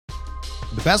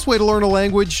The best way to learn a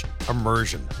language?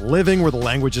 Immersion. Living where the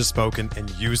language is spoken and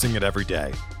using it every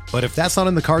day. But if that's not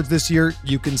in the cards this year,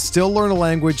 you can still learn a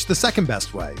language the second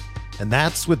best way, and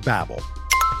that's with Babbel.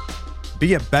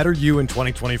 Be a better you in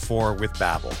 2024 with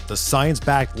Babbel, the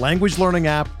science-backed language learning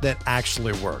app that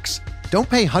actually works. Don't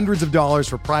pay hundreds of dollars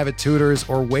for private tutors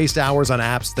or waste hours on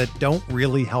apps that don't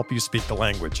really help you speak the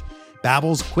language.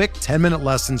 Babbel's quick 10-minute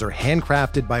lessons are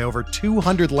handcrafted by over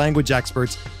 200 language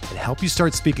experts and help you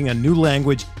start speaking a new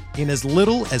language in as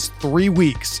little as 3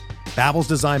 weeks. Babbel's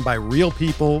designed by real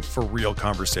people for real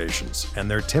conversations,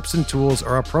 and their tips and tools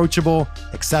are approachable,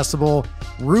 accessible,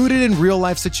 rooted in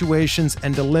real-life situations,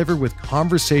 and delivered with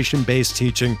conversation-based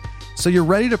teaching, so you're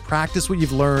ready to practice what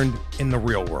you've learned in the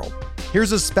real world.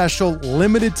 Here's a special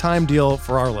limited-time deal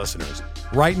for our listeners.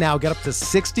 Right now, get up to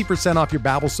 60% off your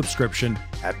Babbel subscription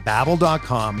at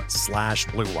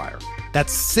babbel.com/Blue Wire.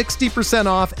 That's 60%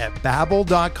 off at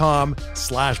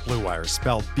babbel.com/Blue Wire,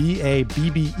 spelled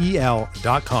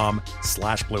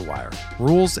BABBEL.com/Blue Wire.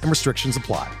 Rules and restrictions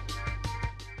apply.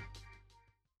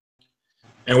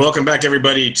 And welcome back,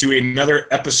 everybody, to another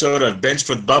episode of Benched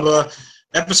with Bubba,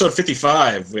 episode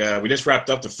 55. We just wrapped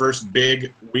up the first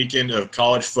big weekend of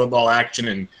college football action,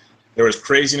 and there was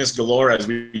craziness galore, as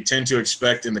we tend to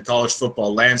expect in the college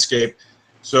football landscape.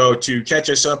 So to catch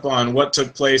us up on what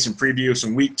took place and preview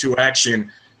some week 2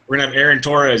 action, we're going to have Aaron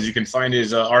Torres. You can find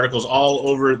his articles all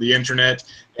over the internet,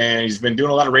 and he's been doing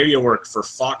a lot of radio work for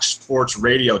Fox Sports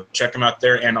Radio. Check him out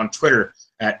there and on Twitter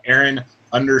at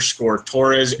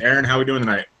Aaron_Torres. Aaron, how are we doing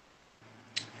tonight?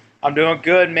 I'm doing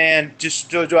good, man. Just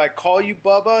do I call you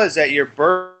Bubba? Is that your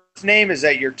birth name? Is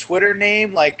that your Twitter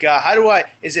name? Like,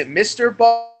 is it Mr.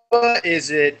 Bubba?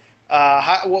 Is it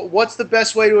what's the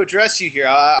best way to address you here?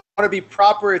 I want to be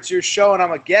proper. It's your show, and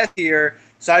I'm a guest here,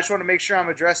 so I just want to make sure I'm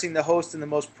addressing the host in the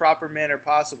most proper manner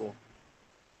possible.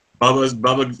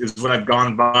 Bubba is what I've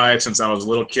gone by since I was a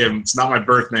little kid. It's not my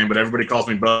birth name, but everybody calls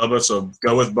me Bubba, so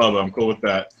go with Bubba. I'm cool with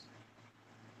that.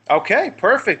 Okay,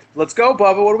 perfect. Let's go,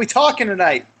 Bubba. What are we talking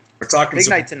tonight? We're talking big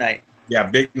night tonight. Yeah,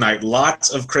 big night.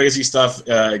 Lots of crazy stuff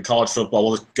in college football.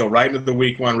 We'll go right into the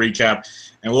week 1 recap,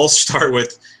 and we'll start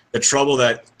with the trouble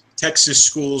that Texas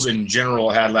schools in general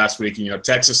had last week. You know,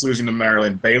 Texas losing to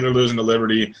Maryland, Baylor losing to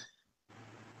Liberty,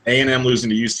 A&M losing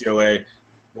to UCLA.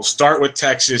 We'll start with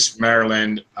Texas,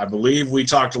 Maryland. I believe we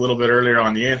talked a little bit earlier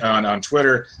on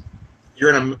Twitter.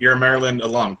 You're a Maryland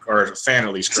alum, or a fan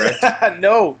at least, correct?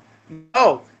 No.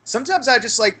 Sometimes I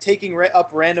just like taking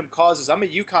up random causes. I'm a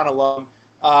UConn alum.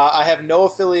 I have no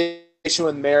affiliation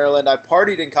with Maryland. I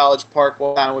partied in College Park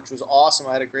one time, which was awesome.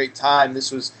 I had a great time.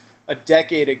 This was a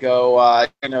decade ago.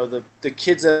 The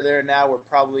kids that are there now were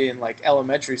probably in like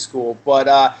elementary school.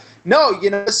 But no,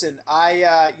 listen,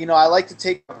 I like to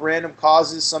take up random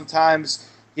causes. Sometimes,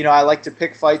 I like to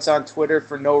pick fights on Twitter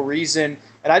for no reason.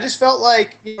 And I just felt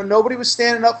like, nobody was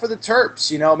standing up for the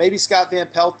Terps. Maybe Scott Van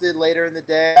Pelt did later in the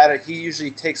day. He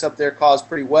usually takes up their cause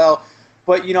pretty well.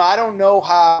 But, I don't know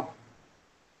how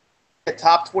a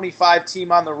top 25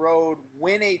 team on the road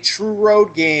win a true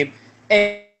road game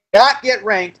and not get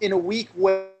ranked in a week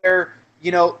where,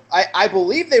 I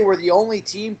believe they were the only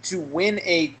team to win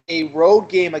a road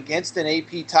game against an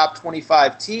AP top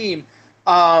 25 team.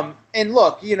 And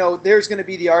look, there's going to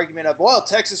be the argument of, well,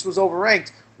 Texas was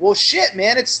overranked. Well, shit,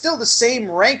 man, it's still the same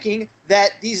ranking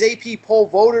that these AP poll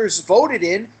voters voted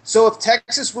in. So if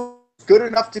Texas was good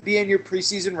enough to be in your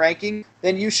preseason ranking,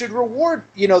 then you should reward,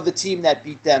 the team that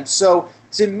beat them. So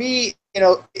to me,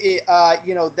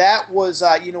 that was,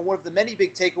 one of the many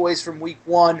big takeaways from week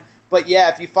 1. But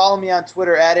yeah, if you follow me on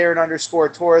Twitter at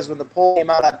Aaron_Torres, when the poll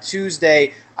came out on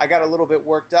Tuesday, I got a little bit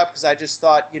worked up because I just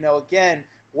thought, again,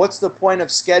 what's the point of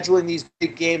scheduling these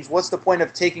big games? What's the point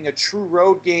of taking a true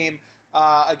road game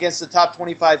against the top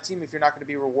 25 team if you're not going to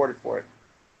be rewarded for it?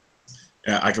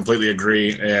 Yeah, I completely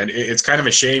agree. And it's kind of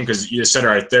a shame because you just said it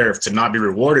right there, to not be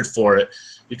rewarded for it.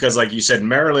 Because like you said,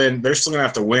 Maryland, they're still going to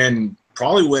have to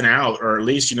probably win out, or at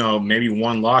least, maybe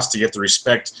one loss to get the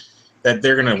respect that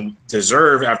they're going to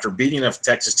deserve after beating a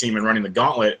Texas team and running the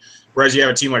gauntlet. Whereas you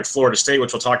have a team like Florida State,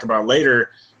 which we'll talk about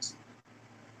later,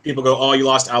 people go, oh, you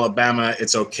lost Alabama,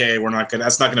 it's okay.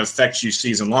 That's not going to affect you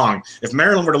season long. If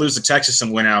Maryland were to lose to Texas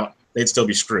and win out, they'd still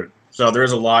be screwed. So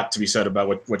there's a lot to be said about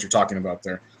what you're talking about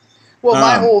there. Well,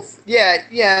 my whole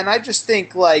and I just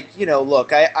think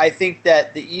look, I think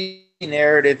that the easy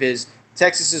narrative is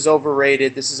Texas is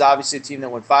overrated. This is obviously a team that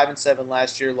went 5-7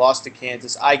 last year, lost to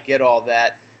Kansas. I get all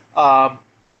that. I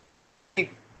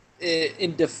think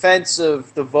in defense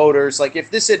of the voters, like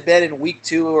if this had been in week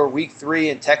 2 or week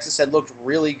 3 and Texas had looked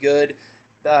really good,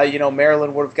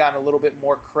 Maryland would have gotten a little bit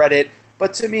more credit.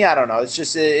 But to me, I don't know.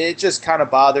 It just kind of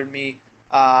bothered me.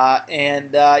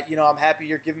 I'm happy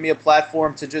you're giving me a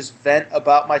platform to just vent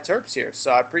about my Terps here.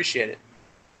 So I appreciate it.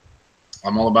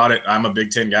 I'm all about it. I'm a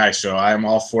Big Ten guy, so I'm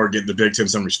all for getting the Big Ten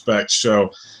some respect.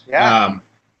 So, yeah,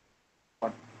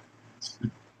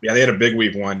 they had a big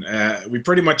week one. We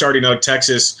pretty much already know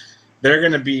Texas, they're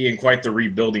going to be in quite the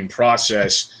rebuilding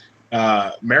process.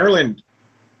 Maryland,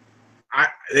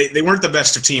 they weren't the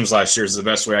best of teams last year is the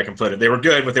best way I can put it. They were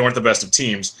good, but they weren't the best of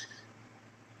teams.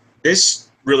 This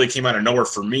really came out of nowhere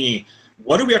for me.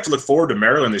 What do we have to look forward to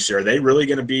Maryland this year? Are they really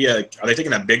going to be are they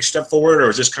taking a big step forward, or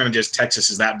is this kind of just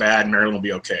Texas is that bad and Maryland will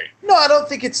be okay? No, I don't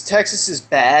think it's Texas is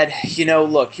bad.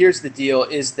 Look, here's the deal: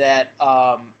 is that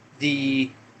the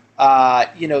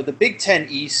Big Ten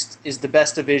East is the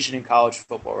best division in college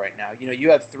football right now.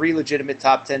 You have 3 legitimate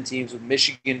top 10 teams with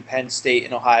Michigan, Penn State,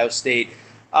 and Ohio State.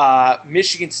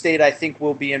 Michigan State, I think,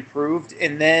 will be improved,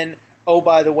 and then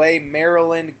by the way,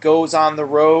 Maryland goes on the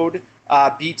road.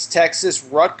 Beats Texas.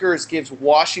 Rutgers gives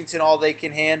Washington all they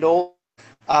can handle.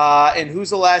 And who's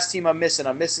the last team I'm missing?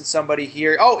 I'm missing somebody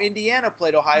here. Oh, Indiana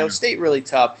played Ohio State really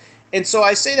tough. And so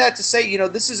I say that to say,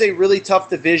 this is a really tough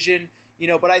division,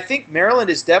 but I think Maryland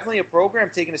is definitely a program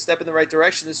taking a step in the right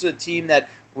direction. This is a team that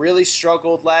really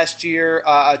struggled last year,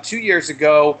 2 years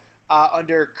ago,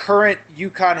 under current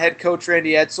UConn head coach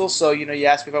Randy Edsall. So, you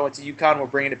asked me if I went to UConn. We're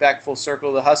bringing it back full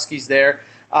circle to the Huskies there.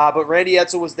 But Randy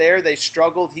Edsall was there. They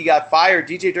struggled. He got fired.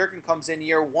 DJ Durkin comes in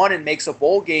year 1 and makes a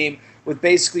bowl game with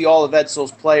basically all of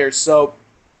Edsall's players. So,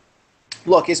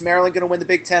 look, is Maryland going to win the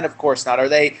Big Ten? Of course not. Are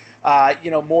they,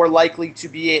 more likely to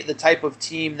be the type of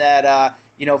team that,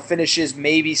 finishes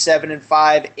maybe 7-5,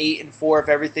 8-4 if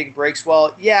everything breaks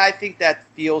well? Yeah, I think that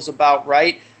feels about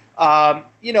right.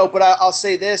 But I'll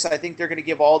say this. I think they're going to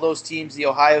give all those teams, the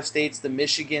Ohio States, the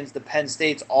Michigans, the Penn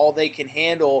States, all they can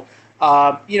handle.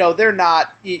 They're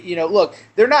not, look,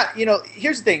 they're not,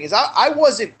 here's the thing is I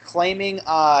wasn't claiming,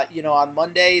 on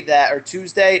Monday or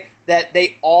Tuesday that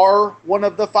they are one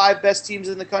of the 5 best teams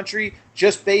in the country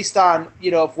just based on,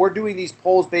 if we're doing these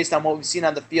polls based on what we've seen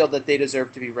on the field that they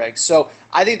deserve to be ranked. So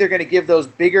I think they're going to give those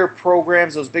bigger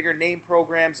programs, those bigger name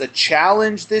programs a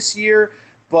challenge this year.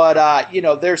 But,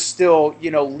 they're still,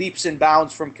 leaps and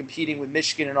bounds from competing with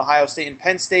Michigan and Ohio State and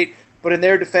Penn State. But in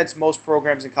their defense, most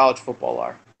programs in college football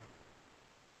are.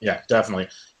 Yeah, definitely.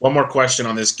 One more question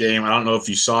on this game. I don't know if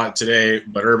you saw it today,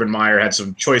 but Urban Meyer had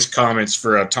some choice comments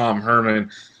for Tom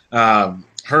Herman.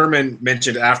 Herman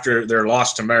mentioned after their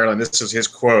loss to Maryland, this is his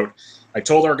quote, "I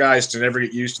told our guys to never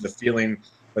get used to the feeling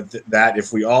that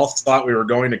if we all thought we were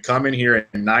going to come in here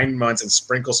in 9 months and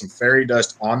sprinkle some fairy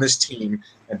dust on this team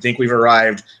and think we've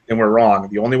arrived, then we're wrong.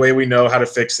 The only way we know how to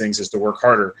fix things is to work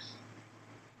harder."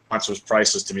 That was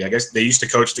priceless to me. I guess they used to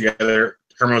coach together.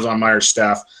 Herman was on Meyer's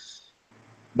staff.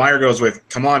 Meyer goes with,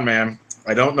 "Come on, man.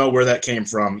 I don't know where that came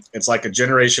from. It's like a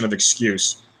generation of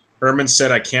excuse. Herman said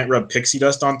I can't rub pixie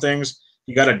dust on things.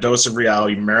 You got a dose of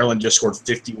reality. Maryland just scored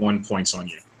 51 points on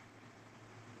you."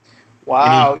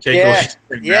 Wow.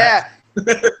 Yeah.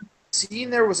 Seen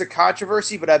there was a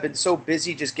controversy, but I've been so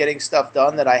busy just getting stuff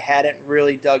done that I hadn't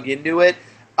really dug into it.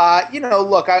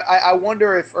 Look, I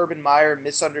wonder if Urban Meyer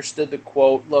misunderstood the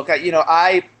quote. Look,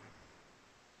 I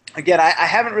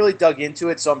haven't really dug into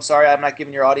it, so I'm sorry I'm not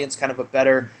giving your audience kind of a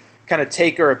better kind of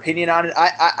take or opinion on it.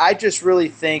 I just really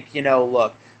think,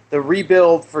 look, the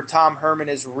rebuild for Tom Herman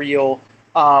is real.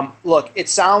 Look, it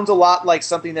sounds a lot like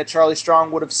something that Charlie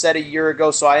Strong would have said a year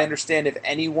ago, so I understand if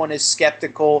anyone is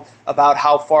skeptical about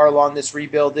how far along this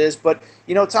rebuild is. But,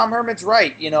 Tom Herman's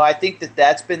right. I think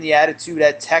that's been the attitude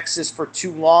at Texas for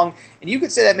too long. And you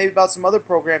could say that maybe about some other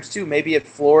programs too, maybe at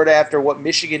Florida after what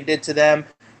Michigan did to them,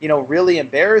 really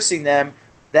embarrassing them,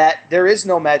 that there is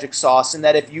no magic sauce and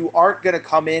that if you aren't going to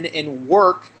come in and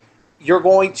work, you're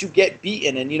going to get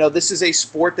beaten. And, this is a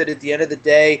sport that at the end of the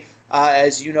day,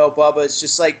 as you know, Bubba, it's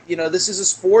just like, this is a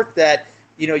sport that,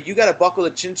 you got to buckle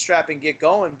the chin strap and get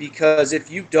going, because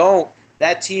if you don't,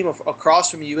 that team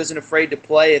across from you isn't afraid to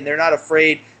play and they're not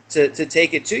afraid to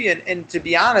take it to you. And to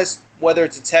be honest, whether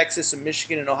it's a Texas, a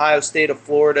Michigan, an Ohio State, a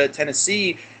Florida,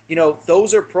 Tennessee,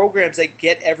 those are programs that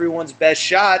get everyone's best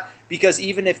shot, because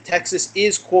even if Texas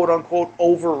is quote unquote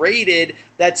overrated,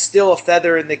 that's still a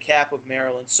feather in the cap of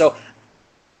Maryland. So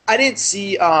I didn't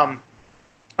see,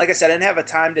 like I said, I didn't have a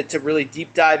time to really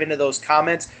deep dive into those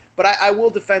comments, but I will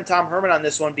defend Tom Herman on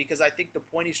this one, because I think the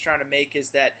point he's trying to make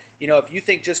is that, if you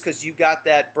think just because you got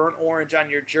that burnt orange on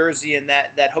your jersey and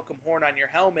that hook'em horn on your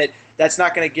helmet, that's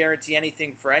not going to guarantee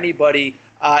anything for anybody.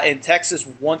 And Texas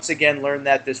once again learned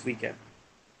that this weekend.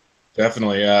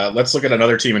 Definitely. Let's look at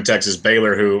another team in Texas,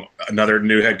 Baylor, who another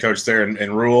new head coach there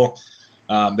in Rule.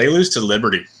 They lose to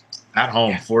Liberty at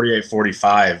home,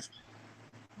 48-45.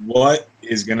 what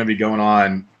is going to be going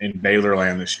on in Baylor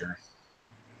land this year?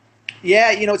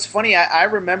 Yeah, it's funny. I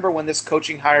remember when this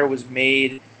coaching hire was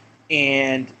made,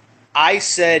 and I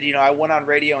said, I went on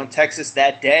radio in Texas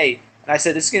that day, and I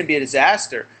said, this is going to be a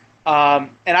disaster.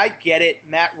 And I get it.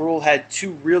 Matt Rule had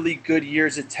 2 really good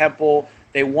years at Temple.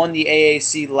 They won the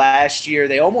AAC last year.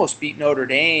 They almost beat Notre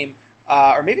Dame,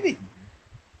 or maybe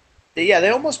they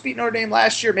almost beat Notre Dame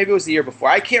last year. Maybe it was the year before.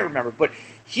 I can't remember. But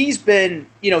he's been,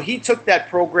 he took that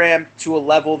program to a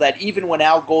level that even when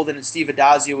Al Golden and Steve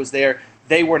Addazio was there,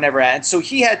 they were never at. And so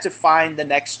he had to find the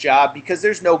next job because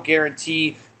there's no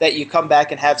guarantee that you come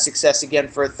back and have success again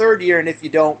for a third year. And if you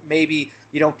don't, maybe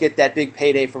you don't get that big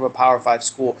payday from a Power 5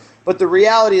 school. But the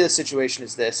reality of the situation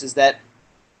is this, is that,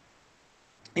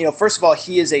 first of all,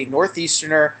 he is a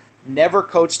Northeasterner, never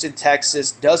coached in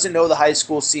Texas, doesn't know the high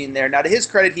school scene there. Now, to his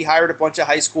credit, he hired a bunch of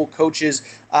high school coaches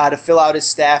to fill out his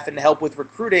staff and to help with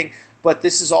recruiting. But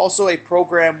this is also a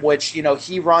program which,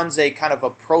 he runs a kind of a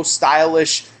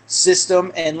pro-stylish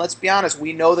system. And let's be honest,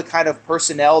 we know the kind of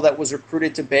personnel that was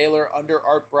recruited to Baylor under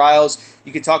Art Briles.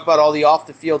 You can talk about all the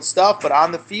off-the-field stuff, but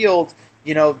on the field,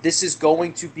 this is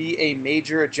going to be a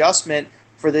major adjustment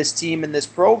for this team and this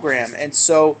program. And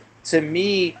so, to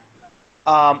me,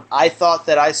 I thought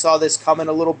that I saw this coming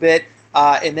a little bit.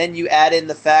 And then you add in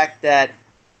the fact that,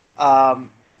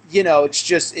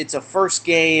 it's a first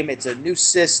game, it's a new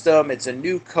system, it's a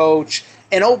new coach.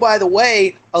 And oh, by the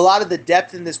way, a lot of the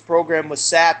depth in this program was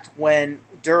sapped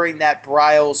during that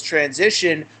Briles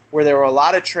transition, where there were a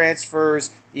lot of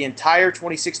transfers. The entire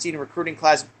 2016 recruiting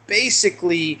class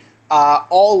basically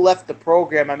all left the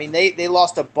program. I mean, they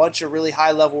lost a bunch of really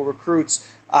high-level recruits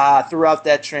throughout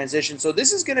that transition. So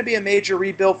this is going to be a major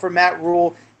rebuild for Matt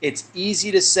Rule. It's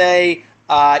easy to say,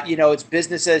 it's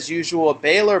business as usual at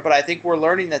Baylor, but I think we're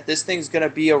learning that this thing's going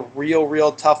to be a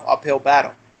real tough uphill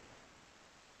battle.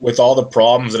 With all the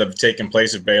problems that have taken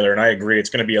place at Baylor, and I agree,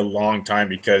 it's going to be a long time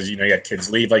because, you got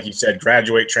kids leave, like you said,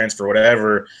 graduate, transfer,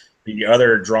 whatever. The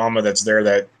other drama that's there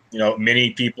that, many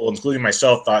people, including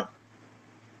myself, thought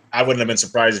I wouldn't have been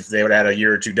surprised if they would have had a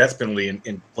year or 2 death penalty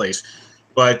in place.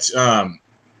 But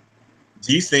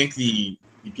do you think the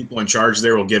people in charge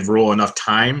there will give Rule enough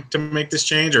time to make this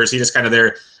change, or is he just kind of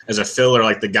there as a filler,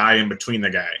 like the guy in between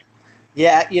the guy?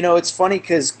 Yeah, it's funny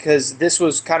because this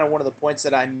was kind of one of the points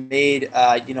that I made,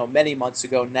 many months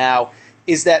ago now,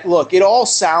 is that, look, it all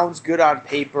sounds good on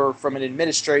paper from an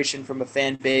administration, from a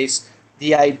fan base,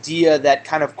 the idea that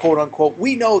kind of quote-unquote,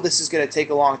 we know this is going to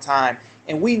take a long time,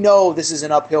 and we know this is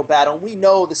an uphill battle, and we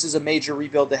know this is a major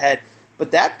rebuild ahead.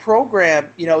 But that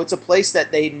program, it's a place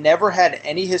that they never had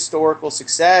any historical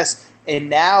success.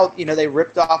 And now, they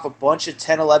ripped off a bunch of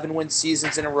 10, 11-win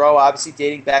seasons in a row, obviously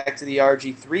dating back to the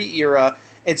RG3 era.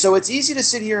 And so it's easy to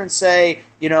sit here and say,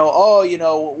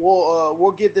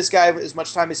 we'll give this guy as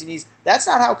much time as he needs. That's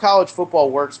not how college football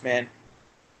works, man.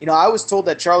 I was told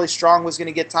that Charlie Strong was going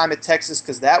to get time at Texas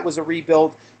because that was a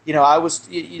rebuild. You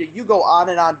go on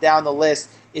and on down the list.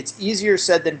 It's easier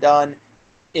said than done.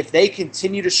 If they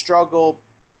continue to struggle,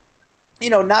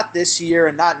 not this year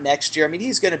and not next year, I mean,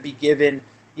 he's going to be given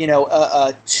 –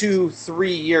 a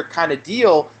 2-3 year kind of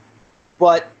deal,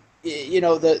 but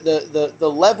the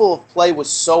level of play was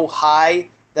so high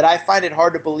that I find it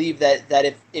hard to believe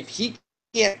that if he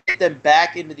can't get them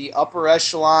back into the upper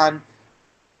echelon,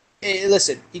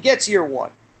 listen, he gets year 1.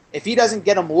 If he doesn't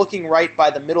get them looking right by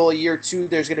the middle of year 2,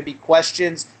 there's going to be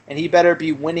questions, and he better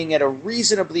be winning at a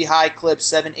reasonably high clip,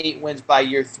 7-8 wins by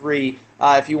year 3,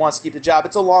 if he wants to keep the job.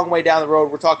 It's a long way down the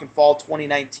road. We're talking fall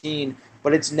 2019.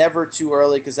 But it's never too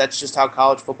early because that's just how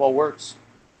college football works.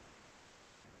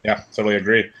 Yeah, totally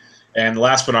agree. And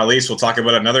last but not least, we'll talk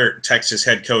about another Texas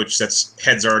head coach that's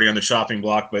head's already on the chopping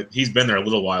block, but he's been there a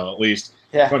little while at least.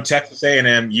 Yeah. From Texas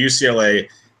A&M, UCLA,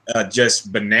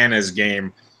 just bananas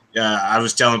game. I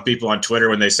was telling people on Twitter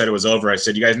when they said it was over, I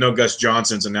said, you guys know Gus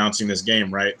Johnson's announcing this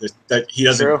game, right? That he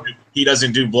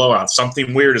doesn't do blowouts.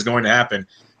 Something weird is going to happen.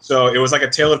 So it was like a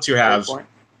tale of two halves.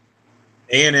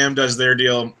 A&M does their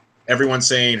deal. Everyone's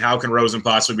saying, how can Rosen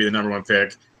possibly be the number 1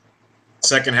 pick?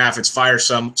 Second half, it's fire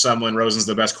Sumlin. Rosen's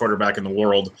the best quarterback in the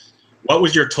world. What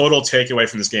was your total takeaway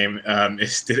from this game?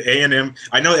 Did A&M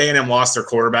 – I know A&M lost their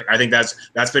quarterback. I think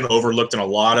that's been overlooked in a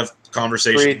lot of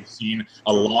conversations. We've seen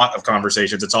a lot of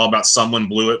conversations. It's all about Sumlin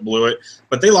blew it.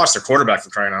 But they lost their quarterback, for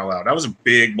crying out loud. That was a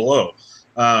big blow.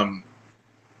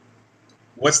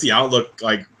 What's the outlook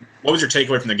like? What was your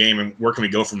takeaway from the game, and where can we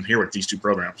go from here with these two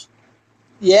programs?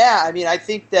 Yeah, I mean, I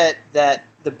think that my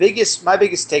biggest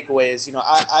takeaway is,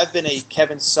 I've been a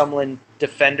Kevin Sumlin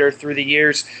defender through the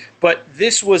years, but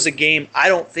this was a game I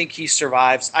don't think he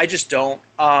survives. I just don't.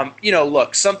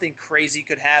 Look, something crazy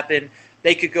could happen.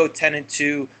 they could go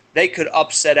 10-2. They could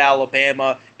upset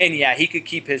Alabama, and yeah, he could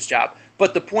keep his job.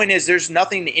 But the point is, there's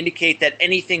nothing to indicate that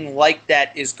anything like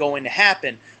that is going to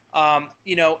happen. And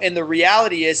the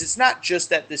reality is, it's not just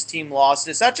that this team lost.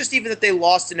 It's not just even that they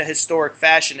lost in a historic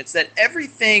fashion. It's that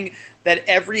everything that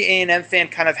every A&M fan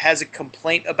kind of has a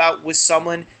complaint about with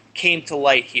Sumlin came to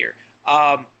light here.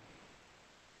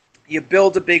 You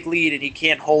build a big lead and you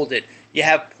can't hold it. You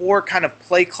have poor kind of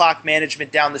play clock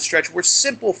management down the stretch where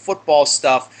simple football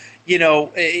stuff,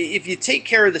 if you take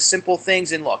care of the simple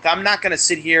things, and look, I'm not going to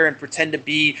sit here and pretend to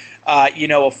be,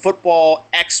 a football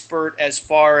expert as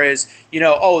far as,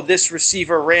 this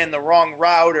receiver ran the wrong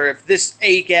route, or if this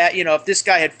A gap, if this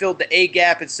guy had filled the A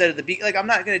gap instead of the B, I'm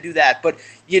not going to do that. But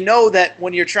that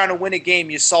when you're trying to win a game,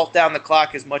 you salt down the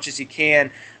clock as much as you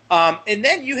can. And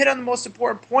then you hit on the most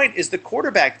important point is the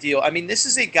quarterback deal. I mean, this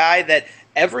is a guy that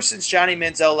ever since Johnny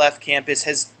Manziel left campus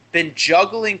has been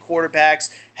juggling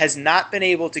quarterbacks, has not been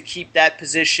able to keep that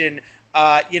position,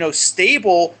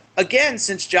 stable again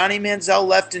since Johnny Manziel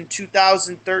left in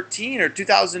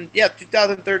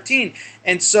 2013.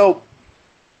 And so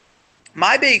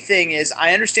my big thing is,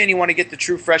 I understand you want to get the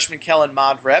true freshman Kellen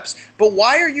Mond reps, but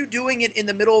why are you doing it in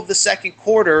the middle of the second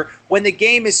quarter when the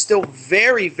game is still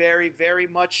very, very, very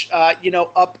much,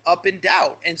 up in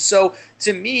doubt? And so,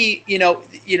 to me,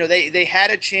 they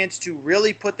had a chance to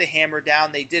really put the hammer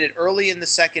down. They did it early in the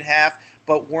second half,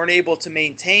 but weren't able to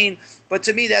maintain. But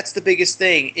to me, that's the biggest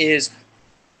thing: is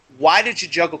why did you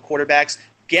juggle quarterbacks?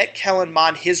 Get Kellen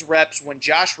Mond his reps when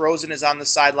Josh Rosen is on the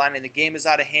sideline and the game is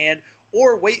out of hand.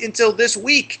 Or wait until this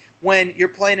week when you're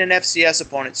playing an FCS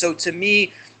opponent. So to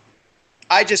me,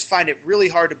 I just find it really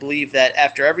hard to believe that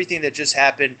after everything that just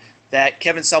happened, that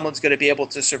Kevin Sumlin's going to be able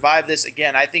to survive this.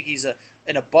 Again, I think he's an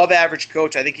above-average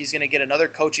coach. I think he's going to get another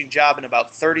coaching job in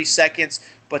about 30 seconds.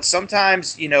 But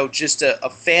sometimes, just a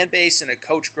fan base and a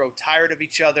coach grow tired of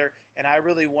each other, and I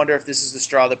really wonder if this is the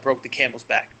straw that broke the camel's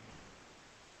back.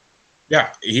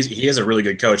 Yeah, he is a really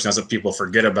good coach, and that's what people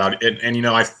forget about it. And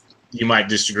you might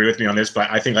disagree with me on this, but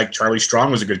I think like Charlie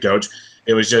Strong was a good coach.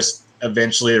 It was just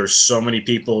eventually there were so many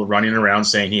people running around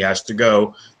saying he has to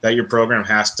go that your program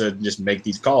has to just make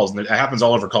these calls, and it happens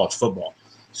all over college football.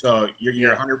 So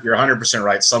you're 100%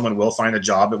 right. Someone will find a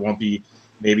job. It won't be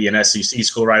maybe an SEC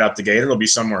school right out the gate. It'll be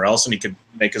somewhere else, and he could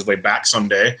make his way back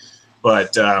someday.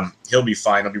 But he'll be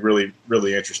fine. It'll be really,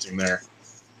 really interesting there.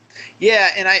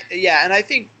 And I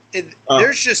think.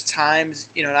 There's just times,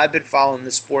 and I've been following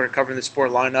this sport and covering the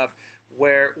sport long enough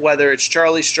where whether it's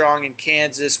Charlie Strong in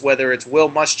Kansas, whether it's Will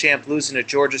Muschamp losing to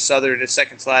Georgia Southern in his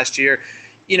seconds last year,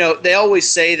 they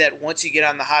always say that once you get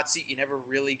on the hot seat, you never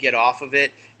really get off of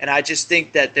it. And I just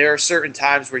think that there are certain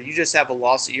times where you just have a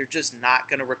loss that you're just not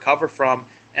going to recover from.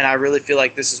 And I really feel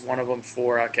like this is one of them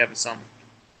for Kevin Sumlin.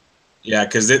 Yeah,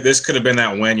 because this could have been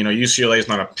that win. UCLA is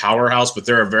not a powerhouse, but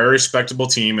they're a very respectable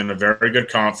team in a very good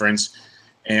conference.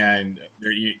 And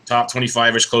they're top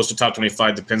 25-ish, close to top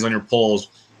 25, depends on your polls.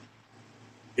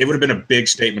 It would have been a big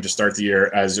statement to start the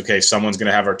year as, okay, someone's going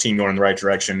to have our team going in the right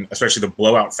direction, especially the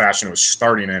blowout fashion it was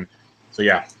starting in. So,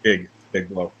 yeah, big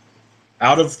blow.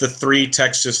 Out of the 3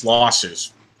 Texas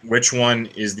losses, which one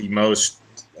is the most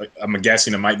 – I'm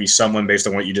guessing it might be someone based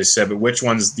on what you just said, but which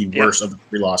one's the worst of the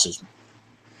 3 losses?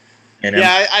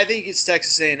 Yeah, I think it's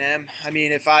Texas A&M. I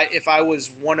mean, if I was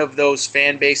one of those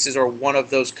fan bases or one of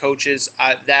those coaches,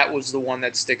 that was the one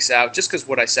that sticks out. Just because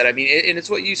what I said. I mean, and it's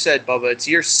what you said, Bubba. It's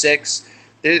year 6.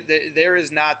 There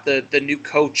is not the new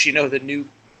coach, the new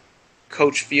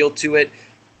coach feel to it.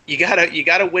 You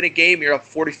gotta win a game. You're up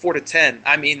 44-10.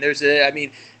 I mean,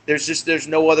 there's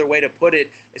no other way to put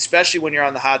it. Especially when you're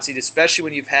on the hot seat. Especially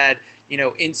when you've had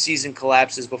in-season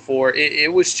collapses before.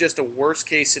 It was just a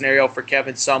worst-case scenario for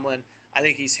Kevin Sumlin. I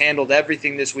think he's handled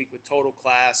everything this week with total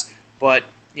class, but,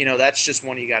 that's just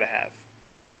one you got to have.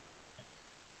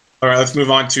 All right, let's move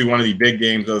on to one of the big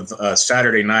games of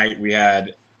Saturday night. We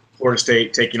had Florida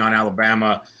State taking on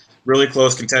Alabama. Really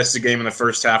close contested game in the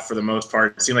first half for the most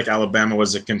part. It seemed like Alabama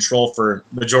was in control for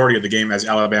majority of the game, as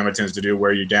Alabama tends to do,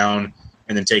 wear you down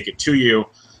and then take it to you.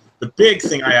 The big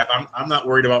thing I have, I'm not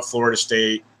worried about Florida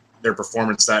State, their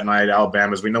performance that night,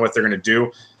 Alabama's. We know what they're going to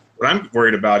do. What I'm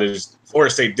worried about is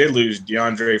Florida State did lose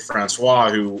DeAndre Francois,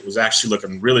 who was actually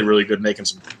looking really, really good, making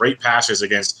some great passes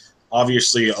against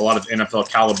obviously a lot of NFL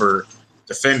caliber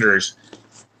defenders.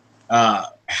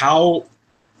 How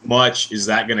much is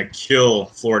that going to kill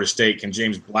Florida State? Can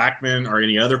James Blackman or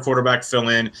any other quarterback fill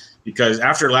in? Because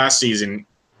after last season,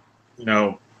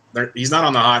 he's not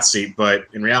on the hot seat, but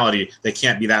in reality, they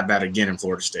can't be that bad again in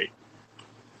Florida State.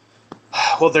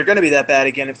 Well, they're going to be that bad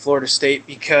again at Florida State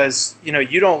because,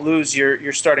 you don't lose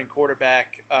your starting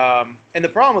quarterback. And the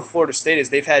problem with Florida State is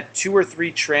they've had 2 or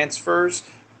 3 transfers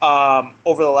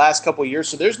over the last couple of years,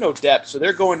 so there's no depth. So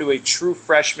they're going to a true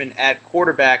freshman at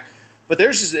quarterback. But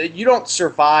you don't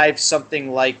survive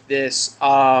something like this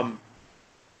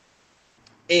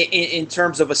in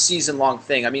terms of a season-long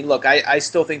thing. I mean, look, I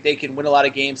still think they can win a lot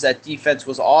of games. That defense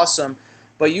was awesome.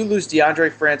 But you lose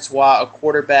DeAndre Francois, a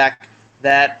quarterback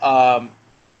that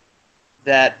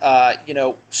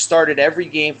started every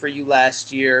game for you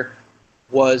last year,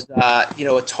 was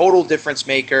a total difference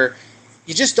maker.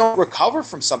 You just don't recover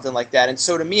from something like that. And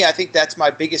so to me, I think that's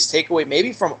my biggest takeaway,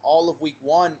 maybe from all of week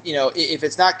one. If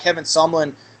it's not Kevin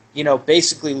Sumlin,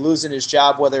 basically losing his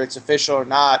job, whether it's official or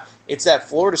not, it's that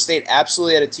Florida State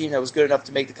absolutely had a team that was good enough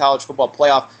to make the college football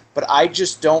playoff. But I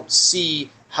just don't see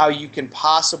how you can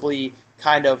possibly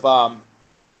kind of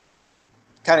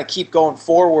keep going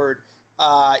forward,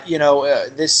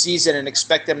 this season and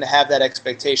expect them to have that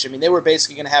expectation. I mean, they were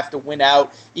basically going to have to win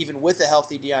out, even with a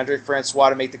healthy DeAndre Francois,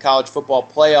 to make the college football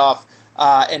playoff.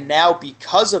 And now,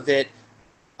 because of it,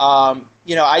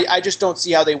 I just don't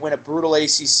see how they win a brutal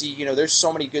ACC. There's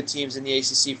so many good teams in the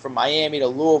ACC, from Miami to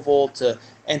Louisville to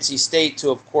NC State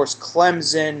to, of course,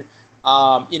 Clemson.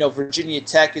 Virginia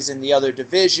Tech is in the other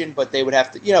division, but they would have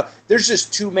to, there's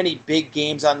just too many big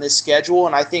games on this schedule,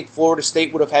 and I think Florida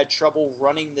State would have had trouble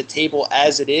running the table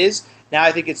as it is. Now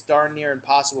I think it's darn near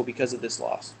impossible because of this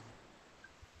loss.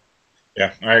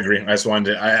 Yeah, I agree. I just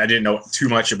wanted to, I didn't know too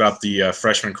much about the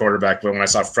freshman quarterback, but when I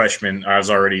saw freshman, I was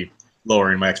already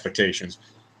lowering my expectations.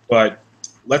 But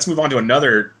let's move on to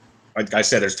another. Like I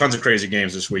said, there's tons of crazy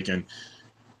games this weekend.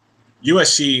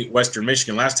 USC, Western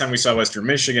Michigan. Last time we saw Western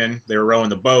Michigan, they were rowing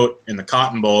the boat in the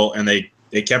Cotton Bowl, and they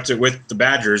kept it with the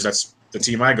Badgers. That's the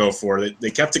team I go for.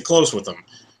 They kept it close with them,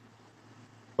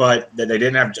 but they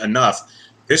didn't have enough.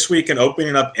 This weekend,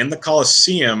 opening up in the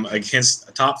Coliseum against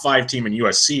a top 5 team in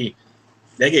USC,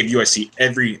 they gave USC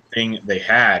everything they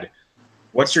had.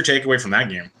 What's your takeaway from that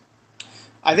game?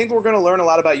 I think we're going to learn a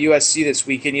lot about USC this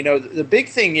weekend. The big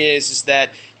thing is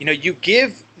that, you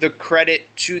give the credit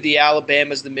to the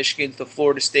Alabamas, the Michigans, the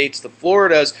Florida States, the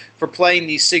Floridas for playing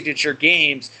these signature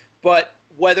games. But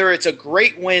whether it's a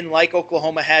great win like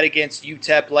Oklahoma had against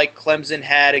UTEP, like Clemson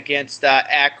had against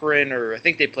Akron, or I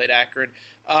think they played Akron,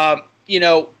 or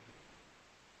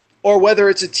whether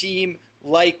it's a team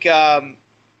like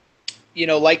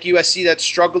like USC that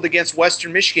struggled against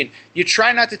Western Michigan, you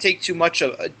try not to take too much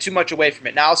away from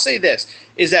it. Now, I'll say this,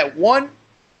 is that one,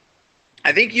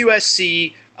 I think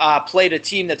USC played a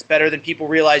team that's better than people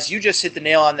realize. You just hit the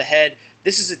nail on the head.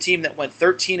 This is a team that went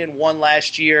 13-1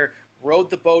 last year, rode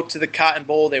the boat to the Cotton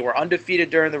Bowl. They were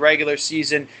undefeated during the regular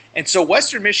season. And so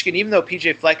Western Michigan, even though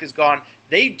P.J. Fleck is gone,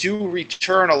 they do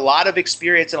return a lot of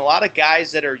experience and a lot of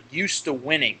guys that are used to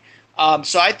winning.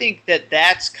 So I think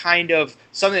that's kind of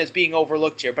something that's being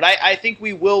overlooked here. But I think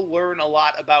we will learn a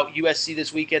lot about USC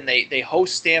this weekend. They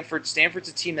host Stanford. Stanford's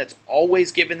a team that's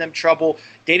always given them trouble,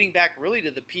 dating back really to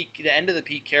the end of the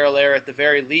Pete Carroll era at the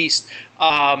very least.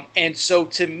 And so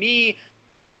to me,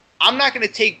 I'm not going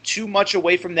to take too much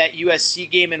away from that USC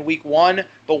game in week one,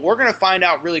 but we're going to find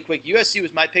out really quick. USC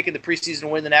was my pick in the preseason to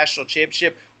win the national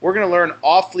championship. We're going to learn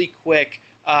awfully quick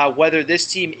whether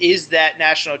this team is that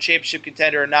national championship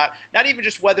contender or not. Not even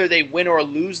just whether they win or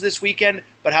lose this weekend,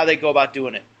 but how they go about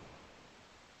doing it.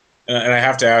 And I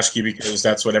have to ask you, because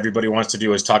that's what everybody wants to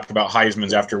do, is talk about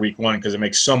Heisman's after week one, because it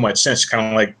makes so much sense, kind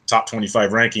of like top 25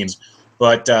 rankings.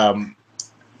 But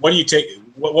what do you take?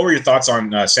 What were your thoughts on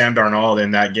Sam Darnold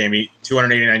in that game?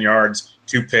 289 yards,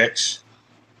 2 picks.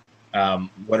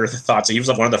 What are the thoughts? He was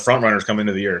one of the front runners coming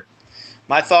into the year.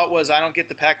 My thought was, I don't get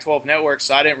the Pac-12 network,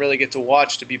 so I didn't really get to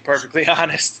watch, to be perfectly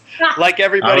honest. Like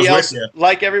everybody else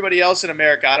in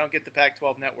America, I don't get the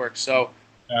Pac-12 network. So,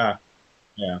 yeah.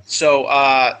 So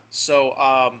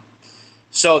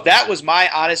that was my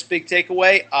honest big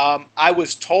takeaway. I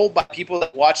was told by people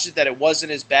that watched it that it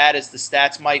wasn't as bad as the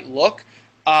stats might look,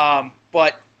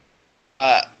 but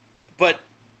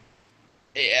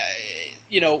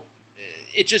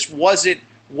it just wasn't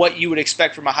what you would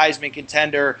expect from a Heisman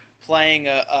contender playing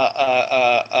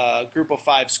a group of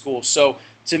 5 school. So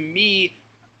to me,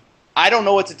 I don't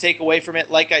know what to take away from it.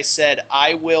 Like I said,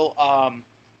 I will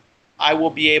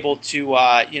be able to,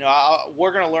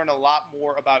 we're going to learn a lot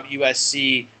more about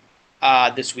USC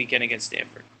this weekend against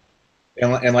Stanford.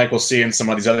 And like we'll see in some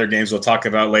of these other games we'll talk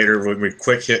about later when we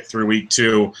quick hit through week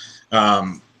 2,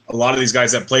 a lot of these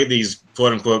guys that played these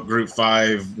quote-unquote Group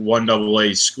 5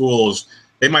 1AA schools,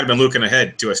 they might have been looking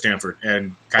ahead to a Stanford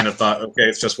and kind of thought, okay,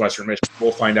 it's just Western Michigan.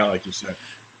 We'll find out, like you said.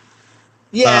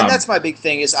 Yeah, and that's my big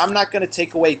thing is I'm not going to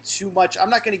take away too much. I'm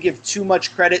not going to give too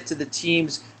much credit to the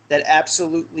teams that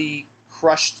absolutely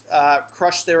crushed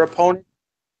their opponent,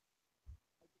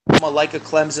 like a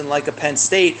Clemson, like a Penn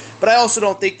State. But I also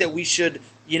don't think that we should,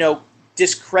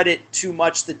 discredit too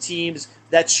much the teams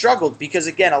that struggled because,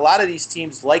 again, a lot of these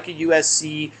teams, like a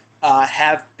USC,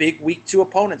 have big week 2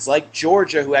 opponents, like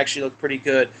Georgia, who actually look pretty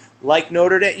good, like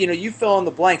Notre Dame. You fill in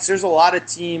the blanks. There's a lot of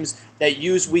teams that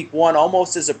use week 1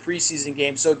 almost as a preseason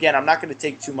game. So, again, I'm not going to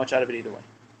take too much out of it either way.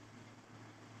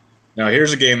 Now,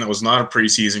 here's a game that was not a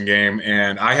preseason game,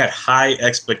 and I had high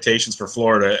expectations for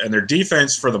Florida, and their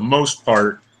defense, for the most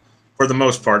part,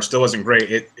 still wasn't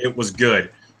great. It was good.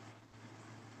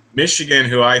 Michigan,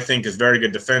 who I think is very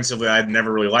good defensively, I'd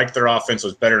never really liked their offense,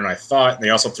 was better than I thought. And they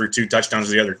also threw 2 touchdowns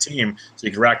to the other team, so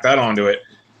you could rack that onto it.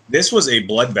 This was a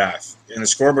bloodbath, and the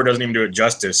scoreboard doesn't even do it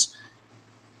justice.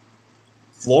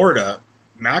 Florida,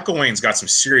 McElwain's got some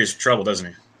serious trouble, doesn't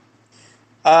he?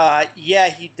 Yeah,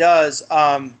 he does.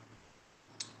 The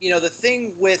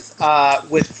thing with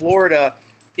Florida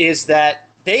is that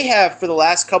they have for the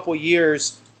last couple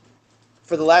years,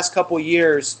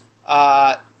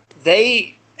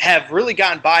 they have really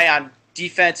gotten by on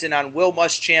defense and on Will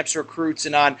Muschamp's recruits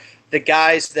and on the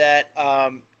guys that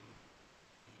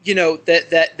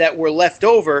that were left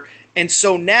over. And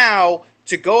so now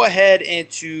to go ahead and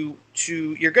to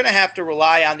you're going to have to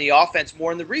rely on the offense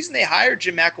more. And the reason they hired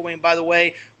Jim McElwain, by the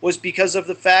way, was because of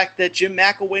the fact that Jim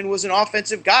McElwain was an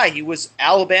offensive guy. He was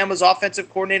Alabama's offensive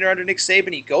coordinator under Nick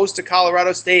Saban. He goes to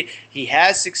Colorado State. He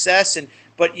has success.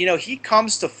 But he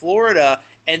comes to Florida,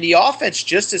 and the offense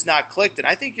just has not clicked. And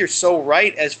I think you're so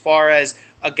right as far as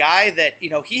a guy that,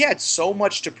 he had so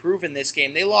much to prove in this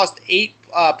game. They lost 8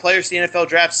 players to the NFL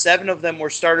draft. 7 of them were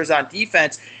starters on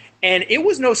defense. And it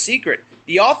was no secret.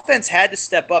 The offense had to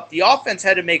step up. The offense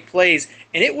had to make plays.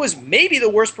 And it was maybe the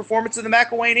worst performance of the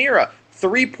McElwain era.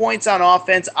 3 points on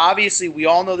offense. Obviously, we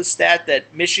all know the stat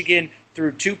that Michigan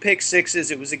threw 2 pick sixes.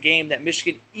 It was a game that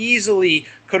Michigan easily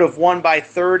could have won by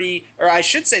 30. Or I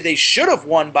should say they should have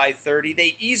won by 30.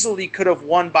 They easily could have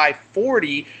won by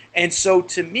 40. And so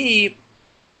to me,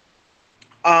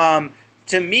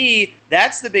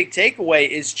 that's the big takeaway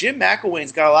is Jim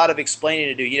McElwain's got a lot of explaining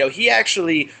to do. He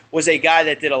actually was a guy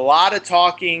that did a lot of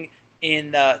talking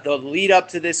in the lead up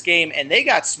to this game, and they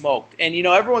got smoked. And,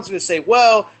 everyone's going to say,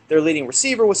 well, their leading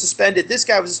receiver was suspended. This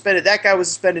guy was suspended. That guy was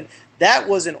suspended. That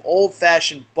was an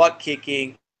old-fashioned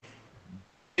butt-kicking.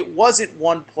 It wasn't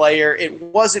one player. It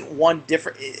wasn't one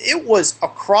different. It was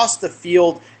across the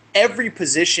field. Every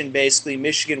position, basically,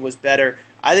 Michigan was better.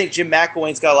 I think Jim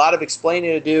McElwain's got a lot of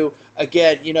explaining to do.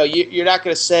 Again, you're not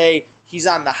going to say he's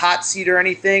on the hot seat or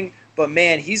anything, but,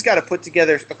 man, he's got to put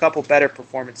together a couple better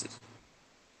performances.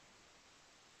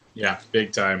 Yeah,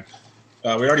 big time. We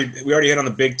already hit on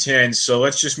the Big Ten, so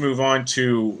let's just move on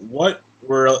to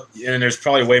and there's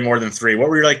probably way more than 3. What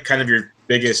were kind of your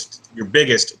biggest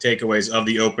takeaways of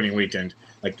the opening weekend?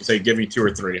 Like, say, give me 2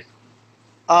 or 3.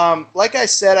 Like I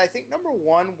said, I think number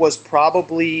 1 was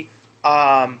probably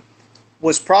Kevin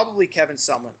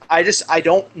Sumlin. I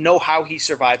don't know how he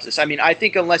survives this. I mean, I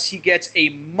think unless he gets a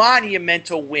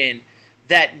monumental win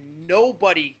that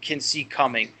nobody can see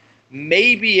coming,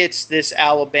 maybe it's this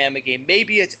Alabama game.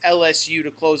 Maybe it's LSU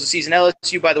to close the season.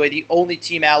 LSU, by the way, the only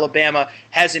team Alabama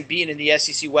hasn't beaten in the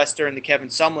SEC West during the Kevin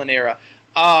Sumlin era.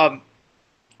 I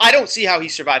don't see how he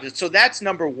survives it. So that's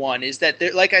number 1, is that,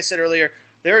 like I said earlier,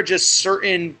 there are just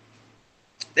certain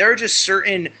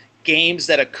games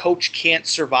that a coach can't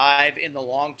survive in the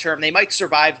long term. They might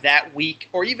survive that week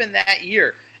or even that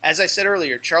year. As I said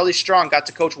earlier, Charlie Strong got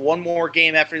to coach one more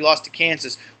game after he lost to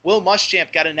Kansas. Will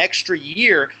Muschamp got an extra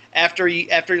year after he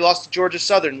lost to Georgia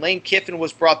Southern. Lane Kiffin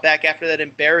was brought back after that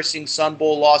embarrassing Sun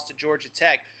Bowl loss to Georgia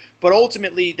Tech. But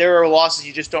ultimately, there are losses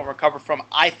you just don't recover from.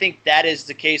 I think that is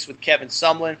the case with Kevin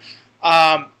Sumlin.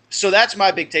 So that's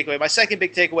my big takeaway. My second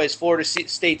big takeaway is Florida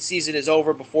State's season is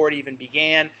over before it even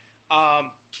began.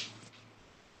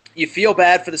 You feel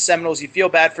bad for the Seminoles. You feel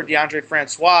bad for DeAndre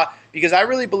Francois because I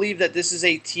really believe that this is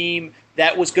a team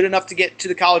that was good enough to get to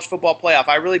the college football playoff.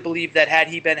 I really believe that had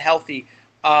he been healthy,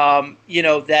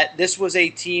 that this was a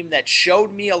team that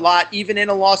showed me a lot, even in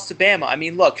a loss to Bama. I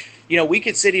mean, look, we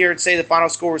could sit here and say the final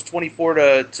score was 24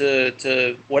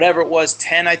 to whatever it was,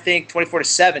 10, I think,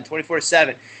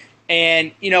 24-7.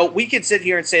 And, we could sit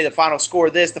here and say the final score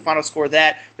this, the final score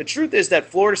that. The truth is that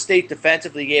Florida State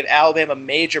defensively gave Alabama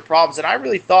major problems. And I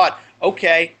really thought,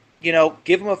 okay,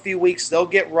 give them a few weeks. They'll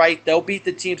get right. They'll beat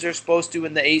the teams they're supposed to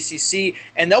in the ACC.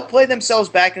 And they'll play themselves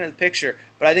back into the picture.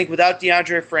 But I think without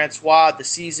DeAndre Francois, the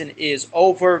season is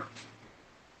over.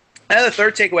 And the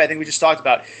third takeaway I think we just talked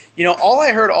about, all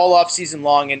I heard all off season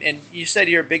long, and you said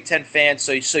you're a Big Ten fan,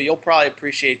 so you'll probably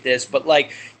appreciate this, but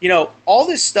all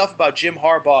this stuff about Jim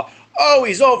Harbaugh, oh,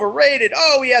 he's overrated,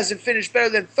 oh, he hasn't finished better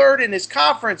than third in his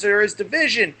conference or his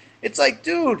division. It's like,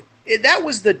 dude, that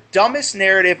was the dumbest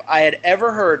narrative I had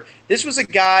ever heard. This was a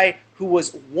guy who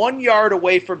was 1 yard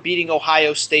away from beating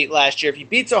Ohio State last year. If he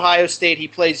beats Ohio State, he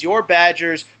plays your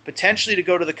Badgers, potentially to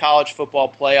go to the college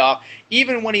football playoff.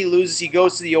 Even when he loses, he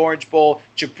goes to the Orange Bowl.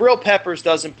 Jabril Peppers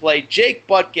doesn't play. Jake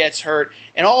Butt gets hurt.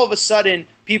 And all of a sudden,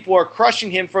 people are crushing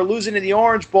him for losing to the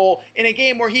Orange Bowl in a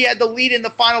game where he had the lead in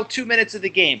the final 2 minutes of the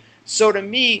game. So to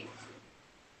me,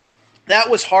 that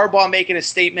was Harbaugh making a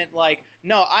statement like,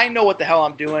 no, I know what the hell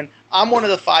I'm doing. I'm one of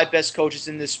the 5 best coaches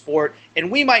in this sport,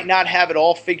 and we might not have it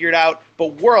all figured out,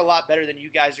 but we're a lot better than you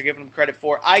guys are giving him credit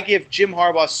for. I give Jim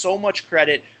Harbaugh so much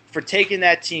credit for taking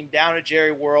that team down to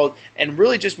Jerry World and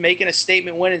really just making a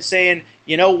statement win and saying,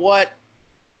 you know what,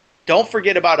 don't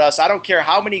forget about us. I don't care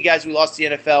how many guys we lost to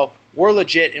the NFL. We're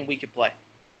legit, and we can play.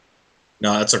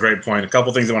 No, that's a great point. A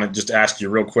couple things I want to just ask you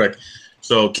real quick.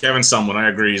 So Kevin Sumlin, I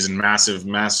agree, is in massive,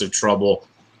 massive trouble.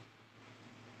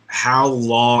 How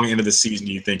long into the season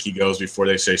do you think he goes before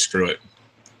they say screw it?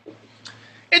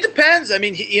 It depends. I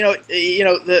mean,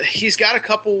 he's got a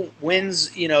couple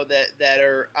wins, that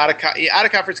are out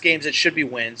of conference games that should be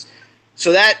wins.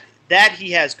 So that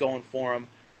he has going for him.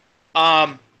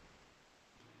 But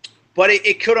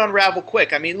it could unravel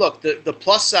quick. I mean, look, the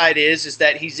plus side is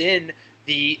that he's in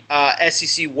the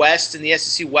SEC West, and the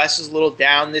SEC West is a little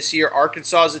down this year.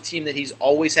 Arkansas is a team that he's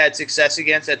always had success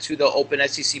against. That's who they'll open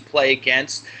SEC play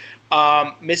against.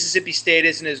 Mississippi State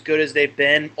isn't as good as they've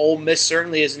been. Ole Miss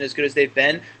certainly isn't as good as they've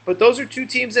been. But those are two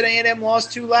teams that A&M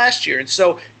lost to last year. And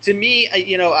so, to me,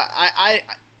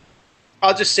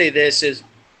 I'll just say this is,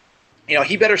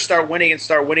 he better start winning and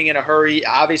start winning in a hurry.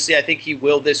 Obviously, I think he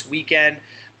will this weekend.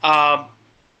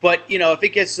 But, if it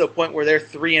gets to a point where they're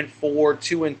 3-4,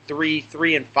 2-3,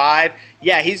 3-5,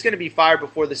 yeah, he's going to be fired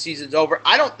before the season's over.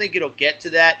 I don't think it'll get to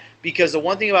that because the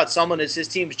one thing about Sumlin is his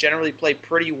teams generally play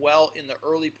pretty well in the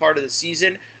early part of the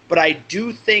season. But I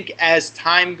do think as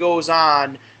time goes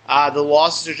on, the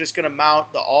losses are just going to mount.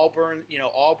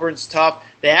 Auburn's tough.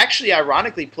 They actually,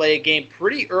 ironically, play a game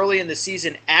pretty early in the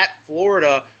season at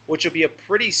Florida, which will be a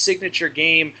pretty signature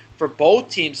game for both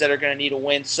teams that are going to need a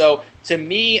win. So, to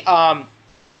me,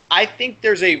 I think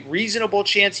there's a reasonable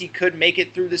chance he could make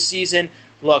it through the season.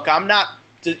 Look, I'm not,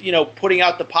 putting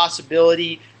out the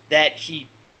possibility that he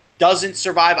doesn't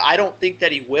survive. I don't think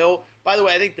that he will. By the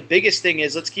way, I think the biggest thing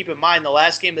is, let's keep in mind, the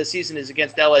last game of the season is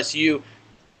against LSU.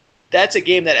 That's a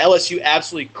game that LSU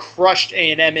absolutely crushed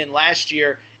A&M in last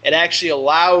year. It actually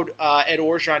allowed Ed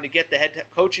Orgeron to get the head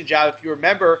coaching job. If you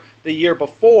remember, the year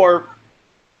before,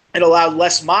 it allowed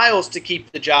Les Miles to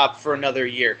keep the job for another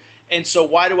year. And so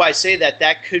why do I say that?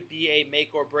 That could be a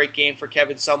make-or-break game for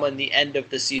Kevin Sumlin the end of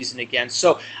the season again.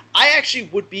 So I actually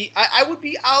would be –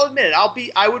 I'll admit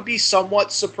it. I would be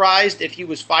somewhat surprised if he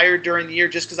was fired during the year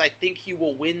just because I think he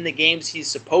will win the games he's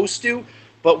supposed to.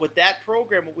 But with that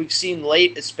program, what we've seen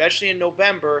late, especially in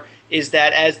November, is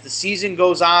that as the season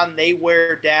goes on, they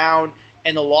wear down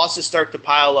and the losses start to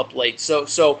pile up late. So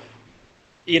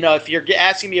if you're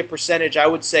asking me a percentage, I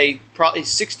would say probably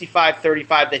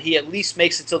 65-35 that he at least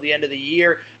makes it till the end of the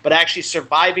year. But actually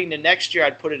surviving the next year,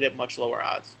 I'd put it at much lower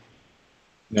odds.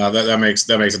 No, that makes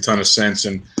a ton of sense.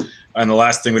 And the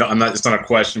last thing, it's not a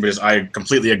question, but I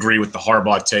completely agree with the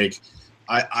Harbaugh take.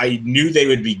 I knew they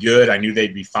would be good. I knew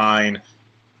they'd be fine.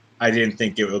 I didn't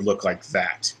think it would look like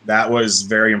that. That was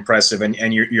very impressive.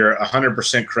 And you're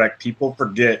 100% correct. People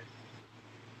forget.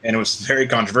 And it was very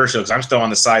controversial because I'm still on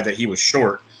the side that he was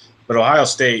short. But Ohio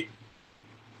State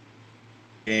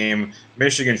game,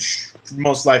 Michigan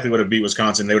most likely would have beat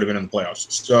Wisconsin. They would have been in the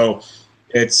playoffs. So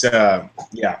it's,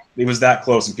 it was that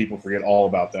close, and people forget all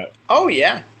about that. Oh,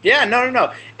 yeah. Yeah,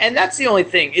 no. And that's the only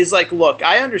thing is, look,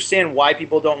 I understand why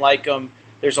people don't like him.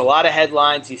 There's a lot of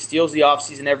headlines. He steals the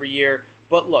offseason every year.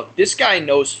 But, look, this guy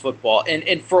knows football.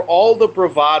 And for all the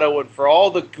bravado and for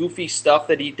all the goofy stuff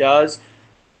that he does,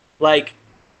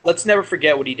 let's never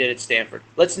forget what he did at Stanford.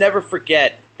 Let's never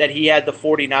forget that he had the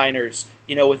 49ers,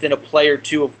 within a play or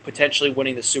two of potentially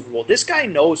winning the Super Bowl. This guy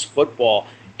knows football,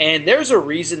 and there's a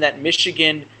reason that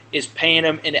Michigan is paying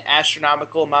him an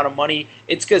astronomical amount of money.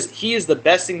 It's because he is the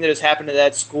best thing that has happened to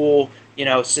that school,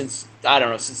 since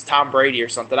Tom Brady or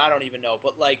something. I don't even know.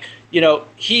 But,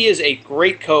 he is a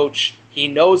great coach. He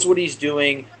knows what he's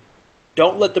doing.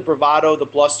 Don't let the bravado, the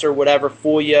bluster, whatever,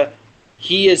 fool you.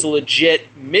 He is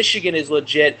legit. Michigan is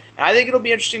legit. And I think it'll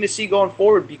be interesting to see going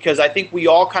forward because I think we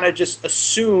all kind of just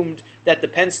assumed that the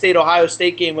Penn State-Ohio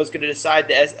State game was going to decide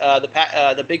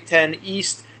the Big Ten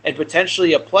East and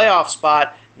potentially a playoff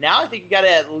spot. Now I think you got to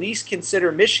at least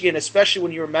consider Michigan, especially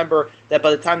when you remember that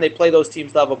by the time they play those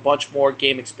teams, they'll have a bunch more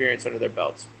game experience under their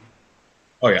belts.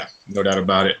 Oh, yeah, no doubt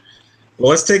about it.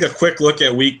 Well, let's take a quick look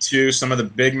at week 2, some of the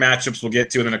big matchups we'll get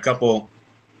to, and then a couple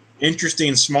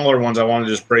interesting smaller ones I want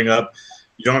to just bring up.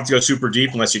 You don't have to go super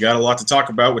deep unless you got a lot to talk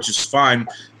about, which is fine.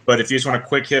 But if you just want to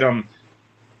quick hit them,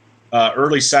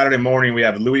 early Saturday morning we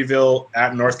have Louisville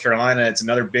at North Carolina. It's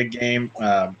another big game.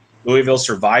 Louisville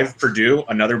survived Purdue,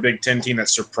 another Big Ten team that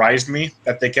surprised me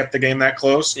that they kept the game that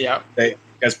close. Yeah.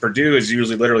 As Purdue is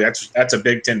usually literally that's a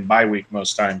Big Ten bye week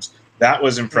most times. That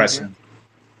was impressive. Mm-hmm.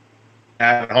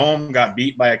 At home, got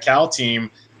beat by a Cal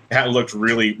team that looked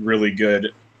really, really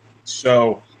good.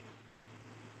 So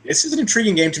this is an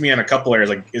intriguing game to me in a couple areas.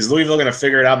 Like, is Louisville going to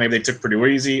figure it out? Maybe they took Purdue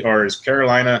easy, or is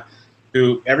Carolina,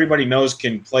 who everybody knows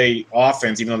can play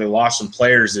offense, even though they lost some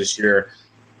players this year,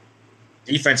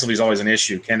 defensively is always an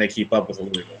issue. Can they keep up with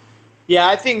Louisville? Yeah,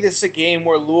 I think this is a game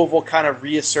where Louisville kind of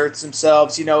reasserts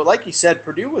themselves. You know, like you said,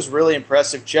 Purdue was really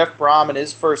impressive. Jeff Brom in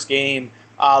his first game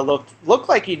looked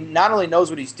like he not only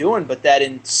knows what he's doing, but that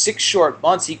in 6 short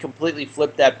months he completely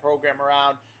flipped that program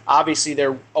around. Obviously,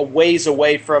 they're a ways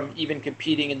away from even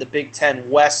competing in the Big Ten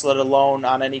West, let alone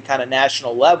on any kind of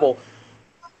national level.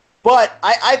 But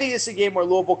I think it's a game where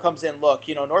Louisville comes in. Look,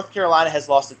 you know, North Carolina has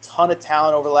lost a ton of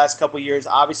talent over the last couple of years.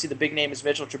 Obviously, the big name is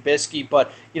Mitchell Trubisky,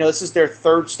 but, you know, this is their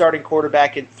 3rd starting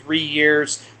quarterback in 3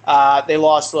 years. They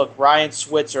lost, Ryan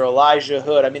Switzer, Elijah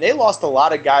Hood. I mean, they lost a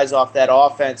lot of guys off that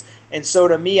offense. And so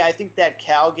to me, I think that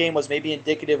Cal game was maybe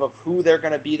indicative of who they're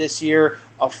going to be this year,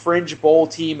 a fringe bowl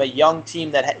team, a young team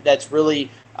that's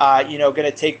really, going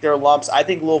to take their lumps. I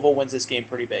think Louisville wins this game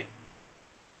pretty big.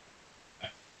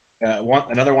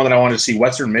 Another one that I wanted to see,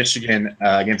 Western Michigan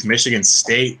against Michigan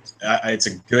State. It's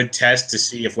a good test to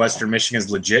see if Western Michigan is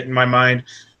legit in my mind.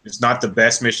 It's not the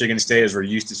best Michigan State as we're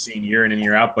used to seeing year in and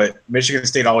year out, but Michigan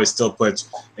State always still puts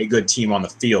a good team on the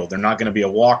field. They're not going to be a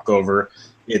walkover.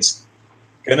 It's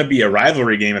going to be a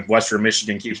rivalry game if Western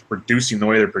Michigan keeps producing the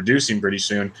way they're producing pretty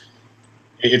soon.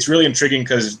 It's really intriguing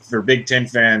because for Big Ten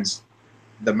fans,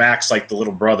 the MAC's like the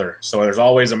little brother. So there's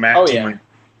always a MAC team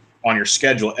on your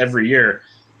schedule every year.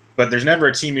 But there's never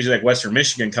a team usually like Western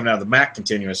Michigan coming out of the MAC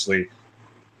continuously.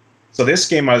 So this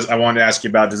game I wanted to ask you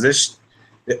about,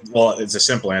 it's a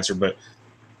simple answer, but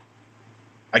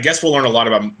I guess we'll learn a lot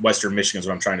about Western Michigan is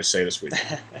what I'm trying to say this week.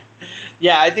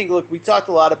 Yeah, I think, look, we talked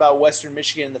a lot about Western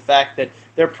Michigan and the fact that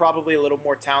they're probably a little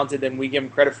more talented than we give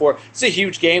them credit for. It's a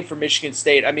huge game for Michigan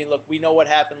State. I mean, look, we know what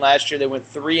happened last year. They went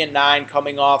 3-9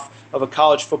 coming off of a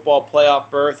college football playoff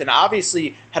berth and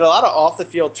obviously had a lot of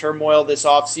off-the-field turmoil this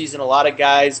offseason. A lot of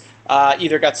guys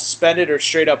either got suspended or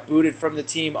straight up booted from the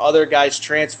team. Other guys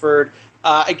transferred.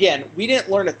 Again, we didn't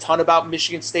learn a ton about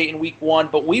Michigan State in week 1,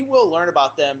 but we will learn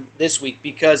about them this week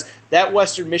because that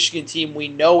Western Michigan team we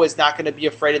know is not going to be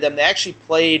afraid of them. They actually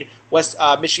played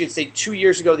Michigan State 2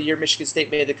 years ago, the year Michigan State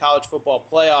made the college football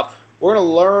playoff. We're going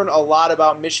to learn a lot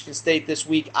about Michigan State this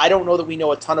week. I don't know that we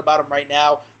know a ton about them right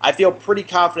now. I feel pretty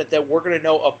confident that we're going to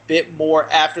know a bit more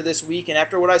after this week. And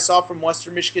after what I saw from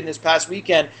Western Michigan this past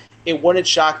weekend, it wouldn't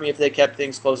shock me if they kept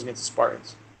things close against the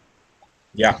Spartans.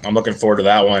 Yeah, I'm looking forward to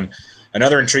that one.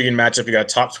 Another intriguing matchup, you got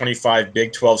top 25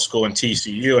 Big 12 school in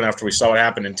TCU, and after we saw what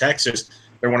happened in Texas,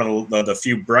 they're one of the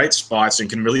few bright spots and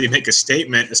can really make a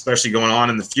statement, especially going on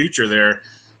in the future there.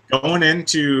 Going in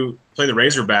to play the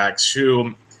Razorbacks,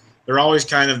 who they're always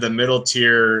kind of the middle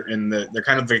tier, and they're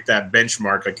kind of like that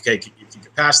benchmark. Like, okay, if you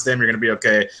can pass them, you're going to be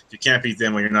okay. If you can't beat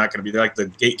them, well, you're not going to be. They're like the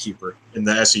gatekeeper in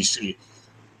the SEC.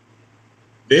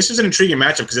 This is an intriguing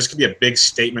matchup because this could be a big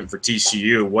statement for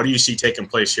TCU. What do you see taking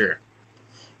place here?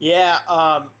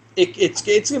 Yeah, it's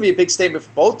going to be a big statement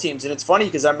for both teams. And it's funny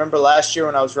because I remember last year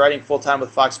when I was writing full-time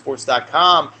with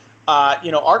FoxSports.com,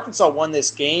 Arkansas won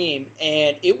this game,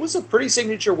 and it was a pretty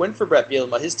signature win for Brett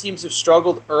Bielema. His teams have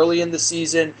struggled early in the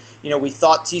season. We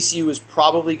thought TCU was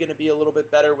probably going to be a little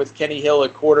bit better with Kenny Hill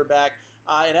at quarterback.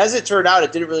 And as it turned out,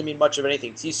 it didn't really mean much of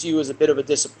anything. TCU was a bit of a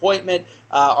disappointment.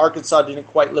 Arkansas didn't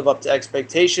quite live up to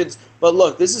expectations. But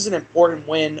look, this is an important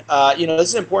win. This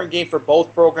is an important game for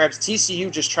both programs.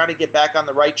 TCU just trying to get back on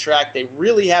the right track. They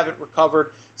really haven't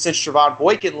recovered since Trevon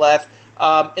Boykin left.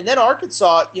 And then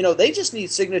Arkansas, they just need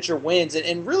signature wins.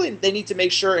 And really, they need to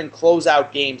make sure and close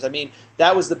out games. I mean,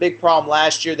 that was the big problem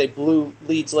last year. They blew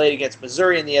leads late against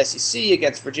Missouri in the SEC,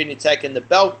 against Virginia Tech in the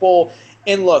Belk Bowl.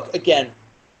 And look, again,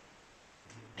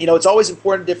 it's always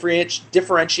important to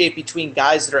differentiate between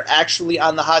guys that are actually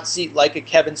on the hot seat, like a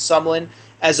Kevin Sumlin,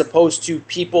 as opposed to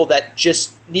people that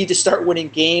just need to start winning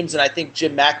games. And I think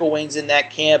Jim McElwain's in that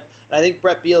camp. And I think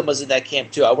Brett Bielema's in that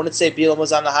camp too. I wouldn't say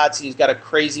Bielema's on the hot seat. He's got a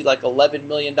crazy $11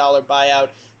 million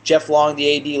buyout. Jeff Long,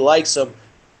 the AD, likes him.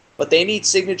 But they need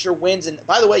signature wins. And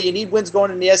by the way, you need wins going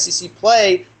in the SEC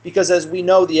play because, as we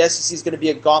know, the SEC is going to be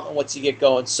a gauntlet once you get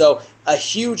going. So a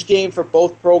huge game for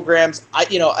both programs.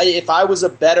 If I was a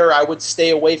bettor, I would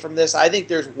stay away from this. I think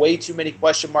there's way too many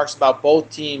question marks about both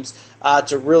teams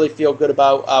to really feel good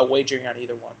about wagering on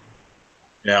either one.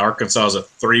 Yeah, Arkansas is a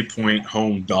 3-point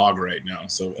home dog right now.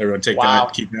 So everyone keep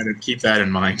that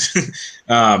in mind.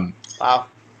 Wow.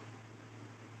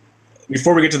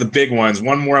 Before we get to the big ones,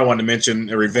 one more I wanted to mention,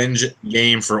 a revenge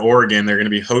game for Oregon. They're going to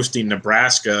be hosting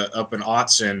Nebraska up in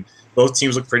Autzen. Both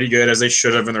teams look pretty good, as they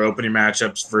should have in their opening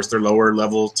matchups versus their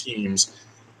lower-level teams.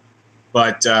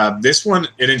 But this one,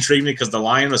 it intrigued me because the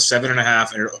line was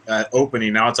 7.5 at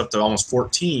opening. Now it's up to almost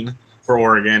 14 for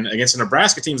Oregon against a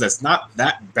Nebraska team that's not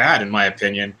that bad, in my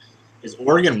opinion. Is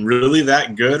Oregon really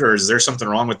that good, or is there something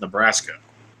wrong with Nebraska?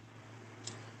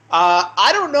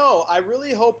 I don't know. I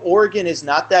really hope Oregon is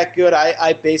not that good.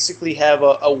 I basically have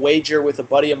a wager with a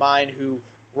buddy of mine who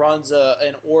runs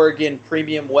an Oregon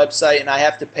premium website, and I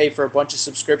have to pay for a bunch of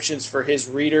subscriptions for his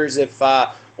readers if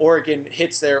Oregon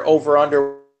hits their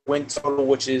over-under win total,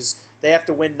 which is they have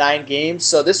to win 9 games.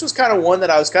 So this was kind of one that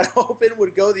I was kind of hoping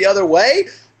would go the other way.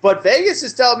 But Vegas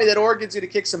is telling me that Oregon's going to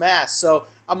kick some ass. So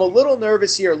I'm a little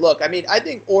nervous here. Look, I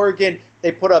think Oregon,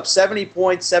 they put up 70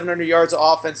 points, 700 yards of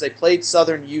offense. They played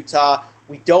Southern Utah.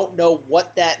 We don't know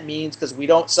what that means because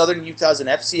Southern Utah is an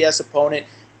FCS opponent.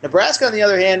 Nebraska, on the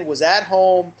other hand, was at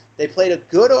home. They played a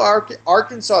good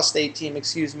Arkansas State team,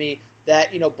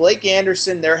 that, Blake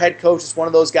Anderson, their head coach, is one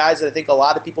of those guys that I think a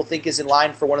lot of people think is in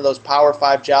line for one of those Power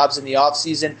 5 jobs in the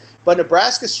offseason. But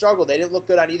Nebraska struggled. They didn't look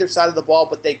good on either side of the ball,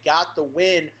 but they got the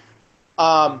win.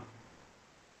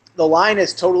 The line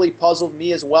has totally puzzled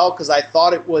me as well because I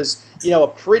thought it was, a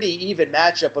pretty even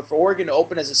matchup. But for Oregon to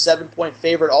open as a 7-point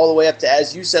favorite all the way up to,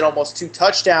 as you said, almost 2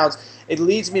 touchdowns, it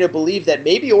leads me to believe that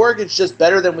maybe Oregon's just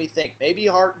better than we think. Maybe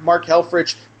Mark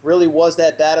Helfrich really was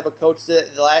that bad of a coach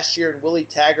last year, and Willie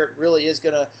Taggart really is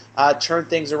going to turn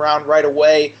things around right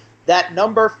away. That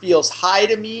number feels high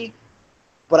to me,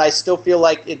 but I still feel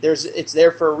like it's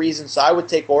there for a reason. So I would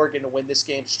take Oregon to win this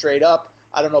game straight up.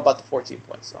 I don't know about the 14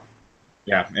 points, though.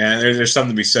 Yeah, and there's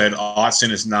something to be said. Autzen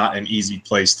is not an easy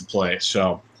place to play.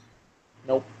 So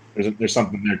nope. There's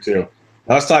something there, too.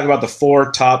 Now let's talk about the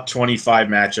 4 top 25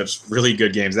 matchups. Really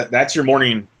good games. That's your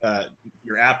morning,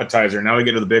 your appetizer. Now we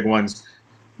get to the big ones.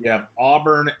 You have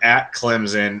Auburn at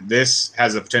Clemson. This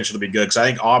has the potential to be good because I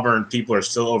think Auburn, people are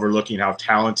still overlooking how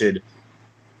talented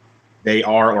they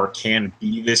are or can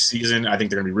be this season. I think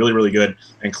they're going to be really, really good.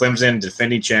 And Clemson,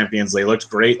 defending champions, they looked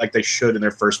great like they should in their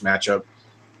first matchup.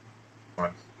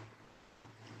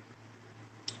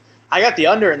 I got the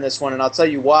under in this one, and I'll tell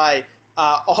you why.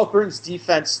 Auburn's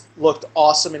defense looked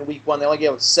awesome in week 1. They only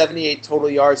gave up 78 total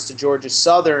yards to Georgia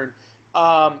Southern.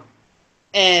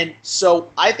 And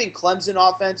so I think Clemson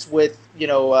offense with,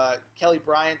 Kelly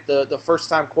Bryant, the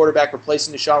first-time quarterback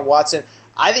replacing Deshaun Watson,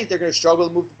 I think they're going to struggle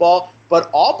to move the ball. But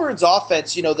Auburn's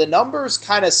offense, the numbers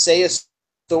kind of say a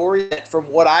story that from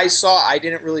what I saw, I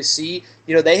didn't really see.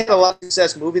 They had a lot of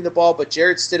success moving the ball, but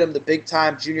Jarrett Stidham, the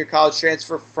big-time junior college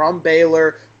transfer from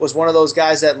Baylor, was one of those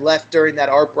guys that left during that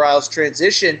Art Briles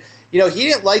transition. He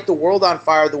didn't light the world on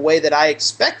fire the way that I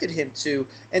expected him to.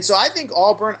 And so I think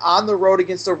Auburn on the road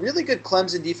against a really good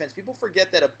Clemson defense. People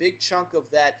forget that a big chunk of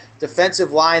that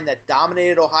defensive line that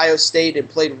dominated Ohio State and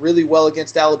played really well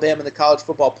against Alabama in the college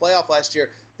football playoff last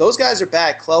year, those guys are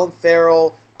back. Clellan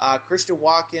Ferrell, Christian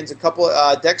Watkins, a couple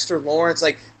Dexter Lawrence.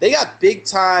 They got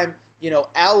big-time,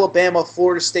 Alabama,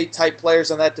 Florida State type players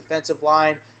on that defensive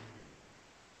line.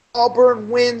 Auburn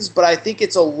wins, but I think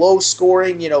it's a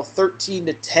low-scoring,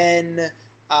 13-10,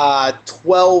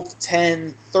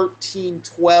 12-10, 13-12,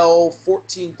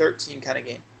 14-13 kind of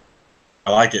game.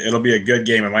 I like it. It'll be a good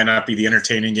game. It might not be the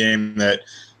entertaining game that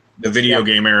the video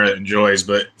game era enjoys,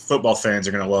 but football fans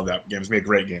are going to love that game. It's going to be a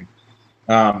great game.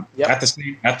 At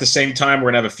the same time,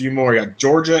 we're going to have a few more. We got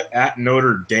Georgia at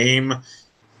Notre Dame.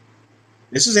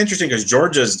 This is interesting because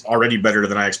Georgia's already better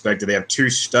than I expected. They have 2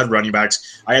 stud running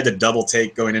backs. I had the double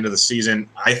take going into the season.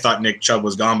 I thought Nick Chubb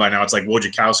was gone by now. It's like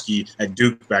Wojciechowski at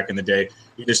Duke back in the day.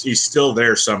 He's still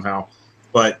there somehow.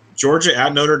 But Georgia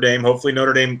at Notre Dame, hopefully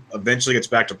Notre Dame eventually gets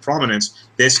back to prominence.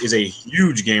 This is a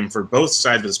huge game for both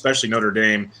sides, but especially Notre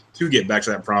Dame, to get back to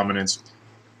that prominence.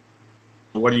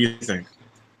 What do you think?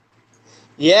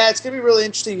 Yeah, it's going to be really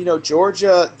interesting. You know,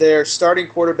 Georgia, their starting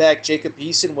quarterback, Jacob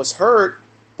Eason, was hurt,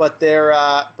 but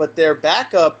their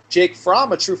backup, Jake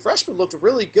Fromm, a true freshman, looked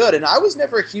really good. And I was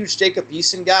never a huge Jacob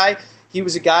Eason guy. He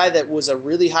was a guy that was a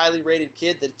really highly rated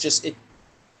kid that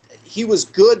he was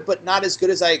good, but not as good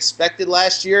as I expected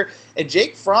last year. And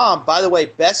Jake Fromm, by the way,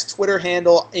 best Twitter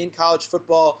handle in college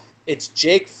football, it's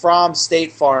Jake Fromm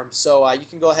State Farm. So you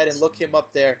can go ahead and look him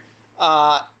up there.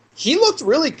 He looked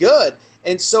really good.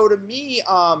 And so to me,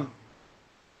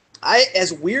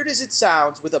 as weird as it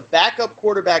sounds, with a backup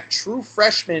quarterback, true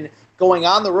freshman going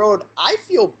on the road, I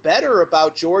feel better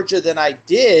about Georgia than I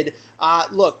did.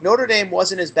 Look, Notre Dame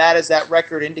wasn't as bad as that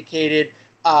record indicated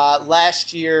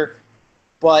last year.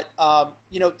 But,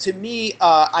 to me,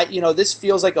 this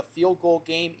feels like a field goal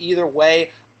game either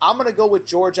way. I'm going to go with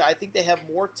Georgia. I think they have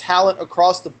more talent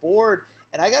across the board.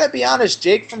 And I got to be honest,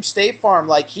 Jake from State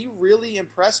Farm, he really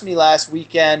impressed me last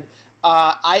weekend.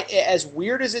 As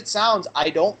weird as it sounds,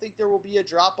 I don't think there will be a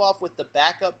drop-off with the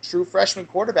backup true freshman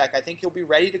quarterback. I think he'll be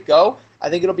ready to go. I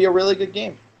think it'll be a really good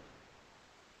game.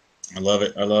 I love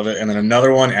it. And then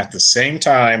another one at the same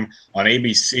time on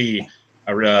ABC,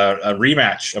 a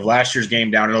rematch of last year's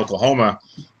game down in Oklahoma.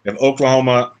 We have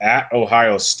Oklahoma at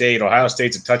Ohio State. Ohio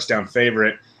State's a touchdown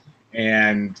favorite.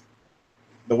 And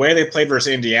the way they played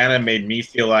versus Indiana made me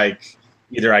feel like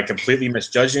either I completely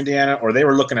misjudged Indiana or they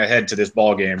were looking ahead to this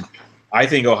ball game. I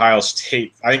think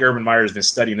Urban Meyer has been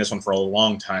studying this one for a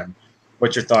long time.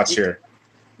 What's your thoughts here?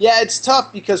 Yeah, it's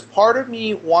tough because part of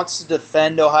me wants to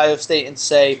defend Ohio State and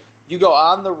say, you go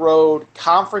on the road,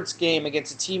 conference game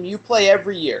against a team you play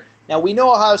every year. Now, we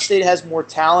know Ohio State has more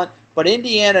talent, but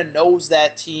Indiana knows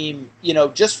that team,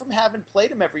 just from having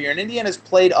played them every year. And Indiana's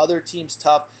played other teams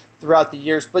tough throughout the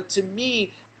years. But to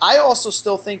me, I also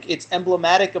still think it's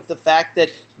emblematic of the fact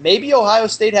that maybe Ohio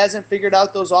State hasn't figured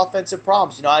out those offensive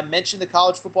problems. I mentioned the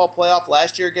college football playoff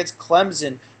last year against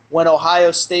Clemson when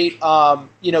Ohio State,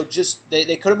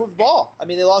 they couldn't move the ball. I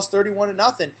mean, they lost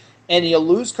 31-0. And you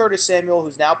lose Curtis Samuel,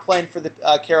 who's now playing for the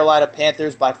Carolina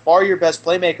Panthers, by far your best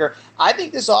playmaker. I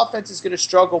think this offense is going to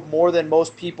struggle more than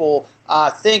most people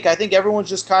think. I think everyone's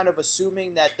just kind of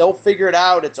assuming that they'll figure it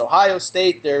out. It's Ohio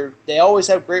State. They always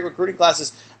have great recruiting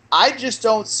classes. I just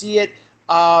don't see it.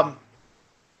 I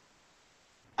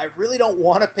really don't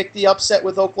want to pick the upset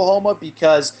with Oklahoma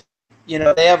because,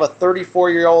 they have a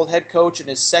 34-year-old head coach in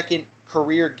his second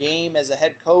career game as a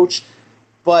head coach.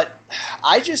 But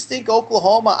I just think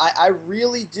Oklahoma, I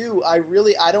really do. I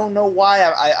don't know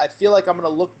why. I feel like I'm going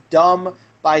to look dumb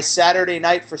by Saturday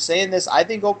night for saying this. I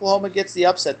think Oklahoma gets the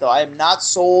upset, though. I am not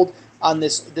sold on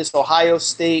this Ohio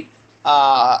State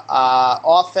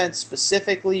offense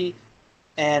specifically,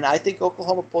 and I think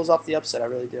Oklahoma pulls off the upset. I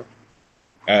really do.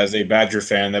 As a Badger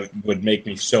fan, that would make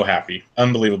me so happy,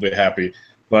 unbelievably happy.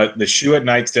 But the shoe at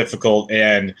night's difficult,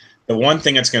 and the one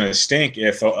thing that's going to stink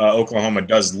if Oklahoma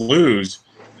does lose –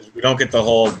 we don't get the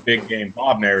whole big game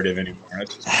Bob narrative anymore.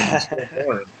 That's just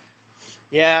so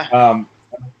yeah.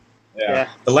 Yeah.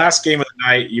 The last game of the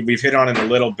night, we've hit on it a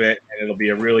little bit, and it'll be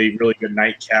a really, really good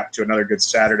nightcap to another good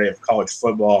Saturday of college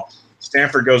football.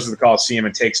 Stanford goes to the Coliseum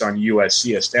and takes on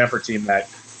USC, a Stanford team that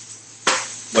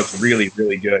looks really,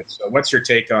 really good. So what's your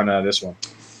take on this one?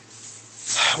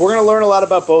 We're going to learn a lot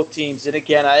about both teams. And,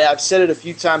 again, I've said it a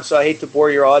few times, so I hate to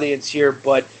bore your audience here,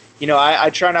 but – I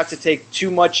try not to take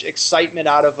too much excitement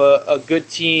out of a good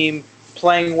team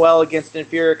playing well against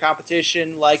inferior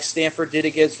competition like Stanford did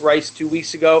against Rice 2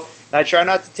 weeks ago. And I try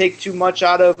not to take too much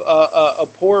out of a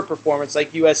poor performance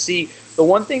like USC. The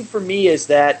one thing for me is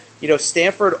that,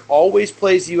 Stanford always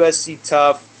plays USC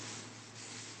tough.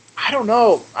 I don't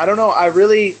know. I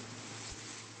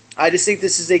just think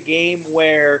this is a game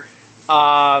where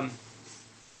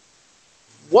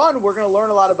one, we're going to learn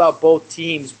a lot about both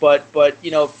teams, but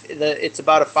it's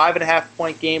about a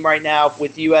 5.5-point game right now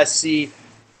with USC.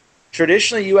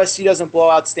 Traditionally, USC doesn't blow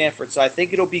out Stanford, so I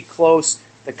think it'll be close.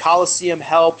 The Coliseum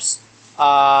helps.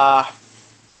 I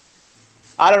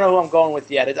don't know who I'm going with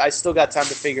yet. I still got time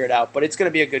to figure it out, but it's going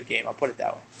to be a good game. I'll put it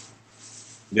that way.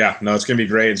 Yeah, no, it's going to be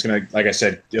great. It's going to, like I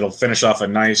said, it'll finish off a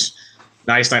nice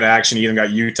night of action. You even got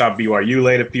Utah, BYU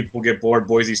late if people get bored.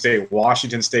 Boise State,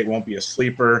 Washington State won't be a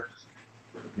sleeper.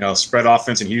 Spread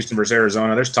offense in Houston versus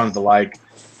Arizona. There's tons to like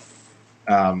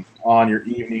on your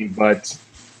evening, but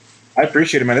I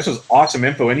appreciate it, man. This was awesome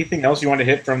info. Anything else you want to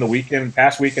hit from the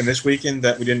past weekend, this weekend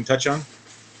that we didn't touch on?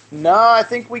 No, I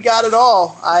think we got it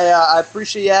all. I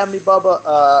appreciate you having me,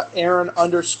 Bubba.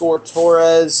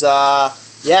 Aaron_Torres.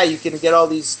 You can get all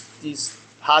these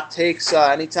hot takes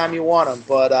anytime you want them.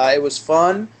 But it was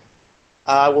fun.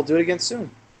 We'll do it again soon.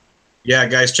 Yeah,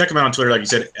 guys, check him out on Twitter, like you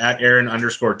said, at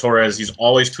Aaron_Torres. He's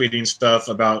always tweeting stuff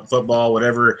about football,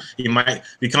 whatever. He might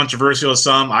be controversial to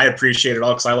some. I appreciate it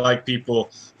all because I like people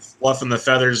fluffing the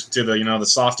feathers to the the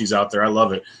softies out there. I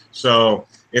love it. So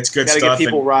it's good stuff. Got to get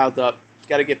people riled up.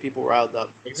 Got to get people riled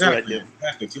up. Exactly.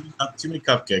 Too many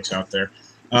cupcakes out there.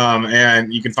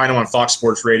 And you can find him on Fox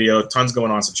Sports Radio. Tons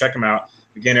going on, so check him out.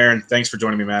 Again, Aaron, thanks for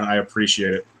joining me, man. I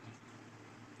appreciate it.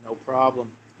 No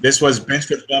problem. This was Bench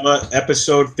with Bubba,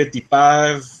 episode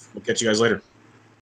 55. We'll catch you guys later.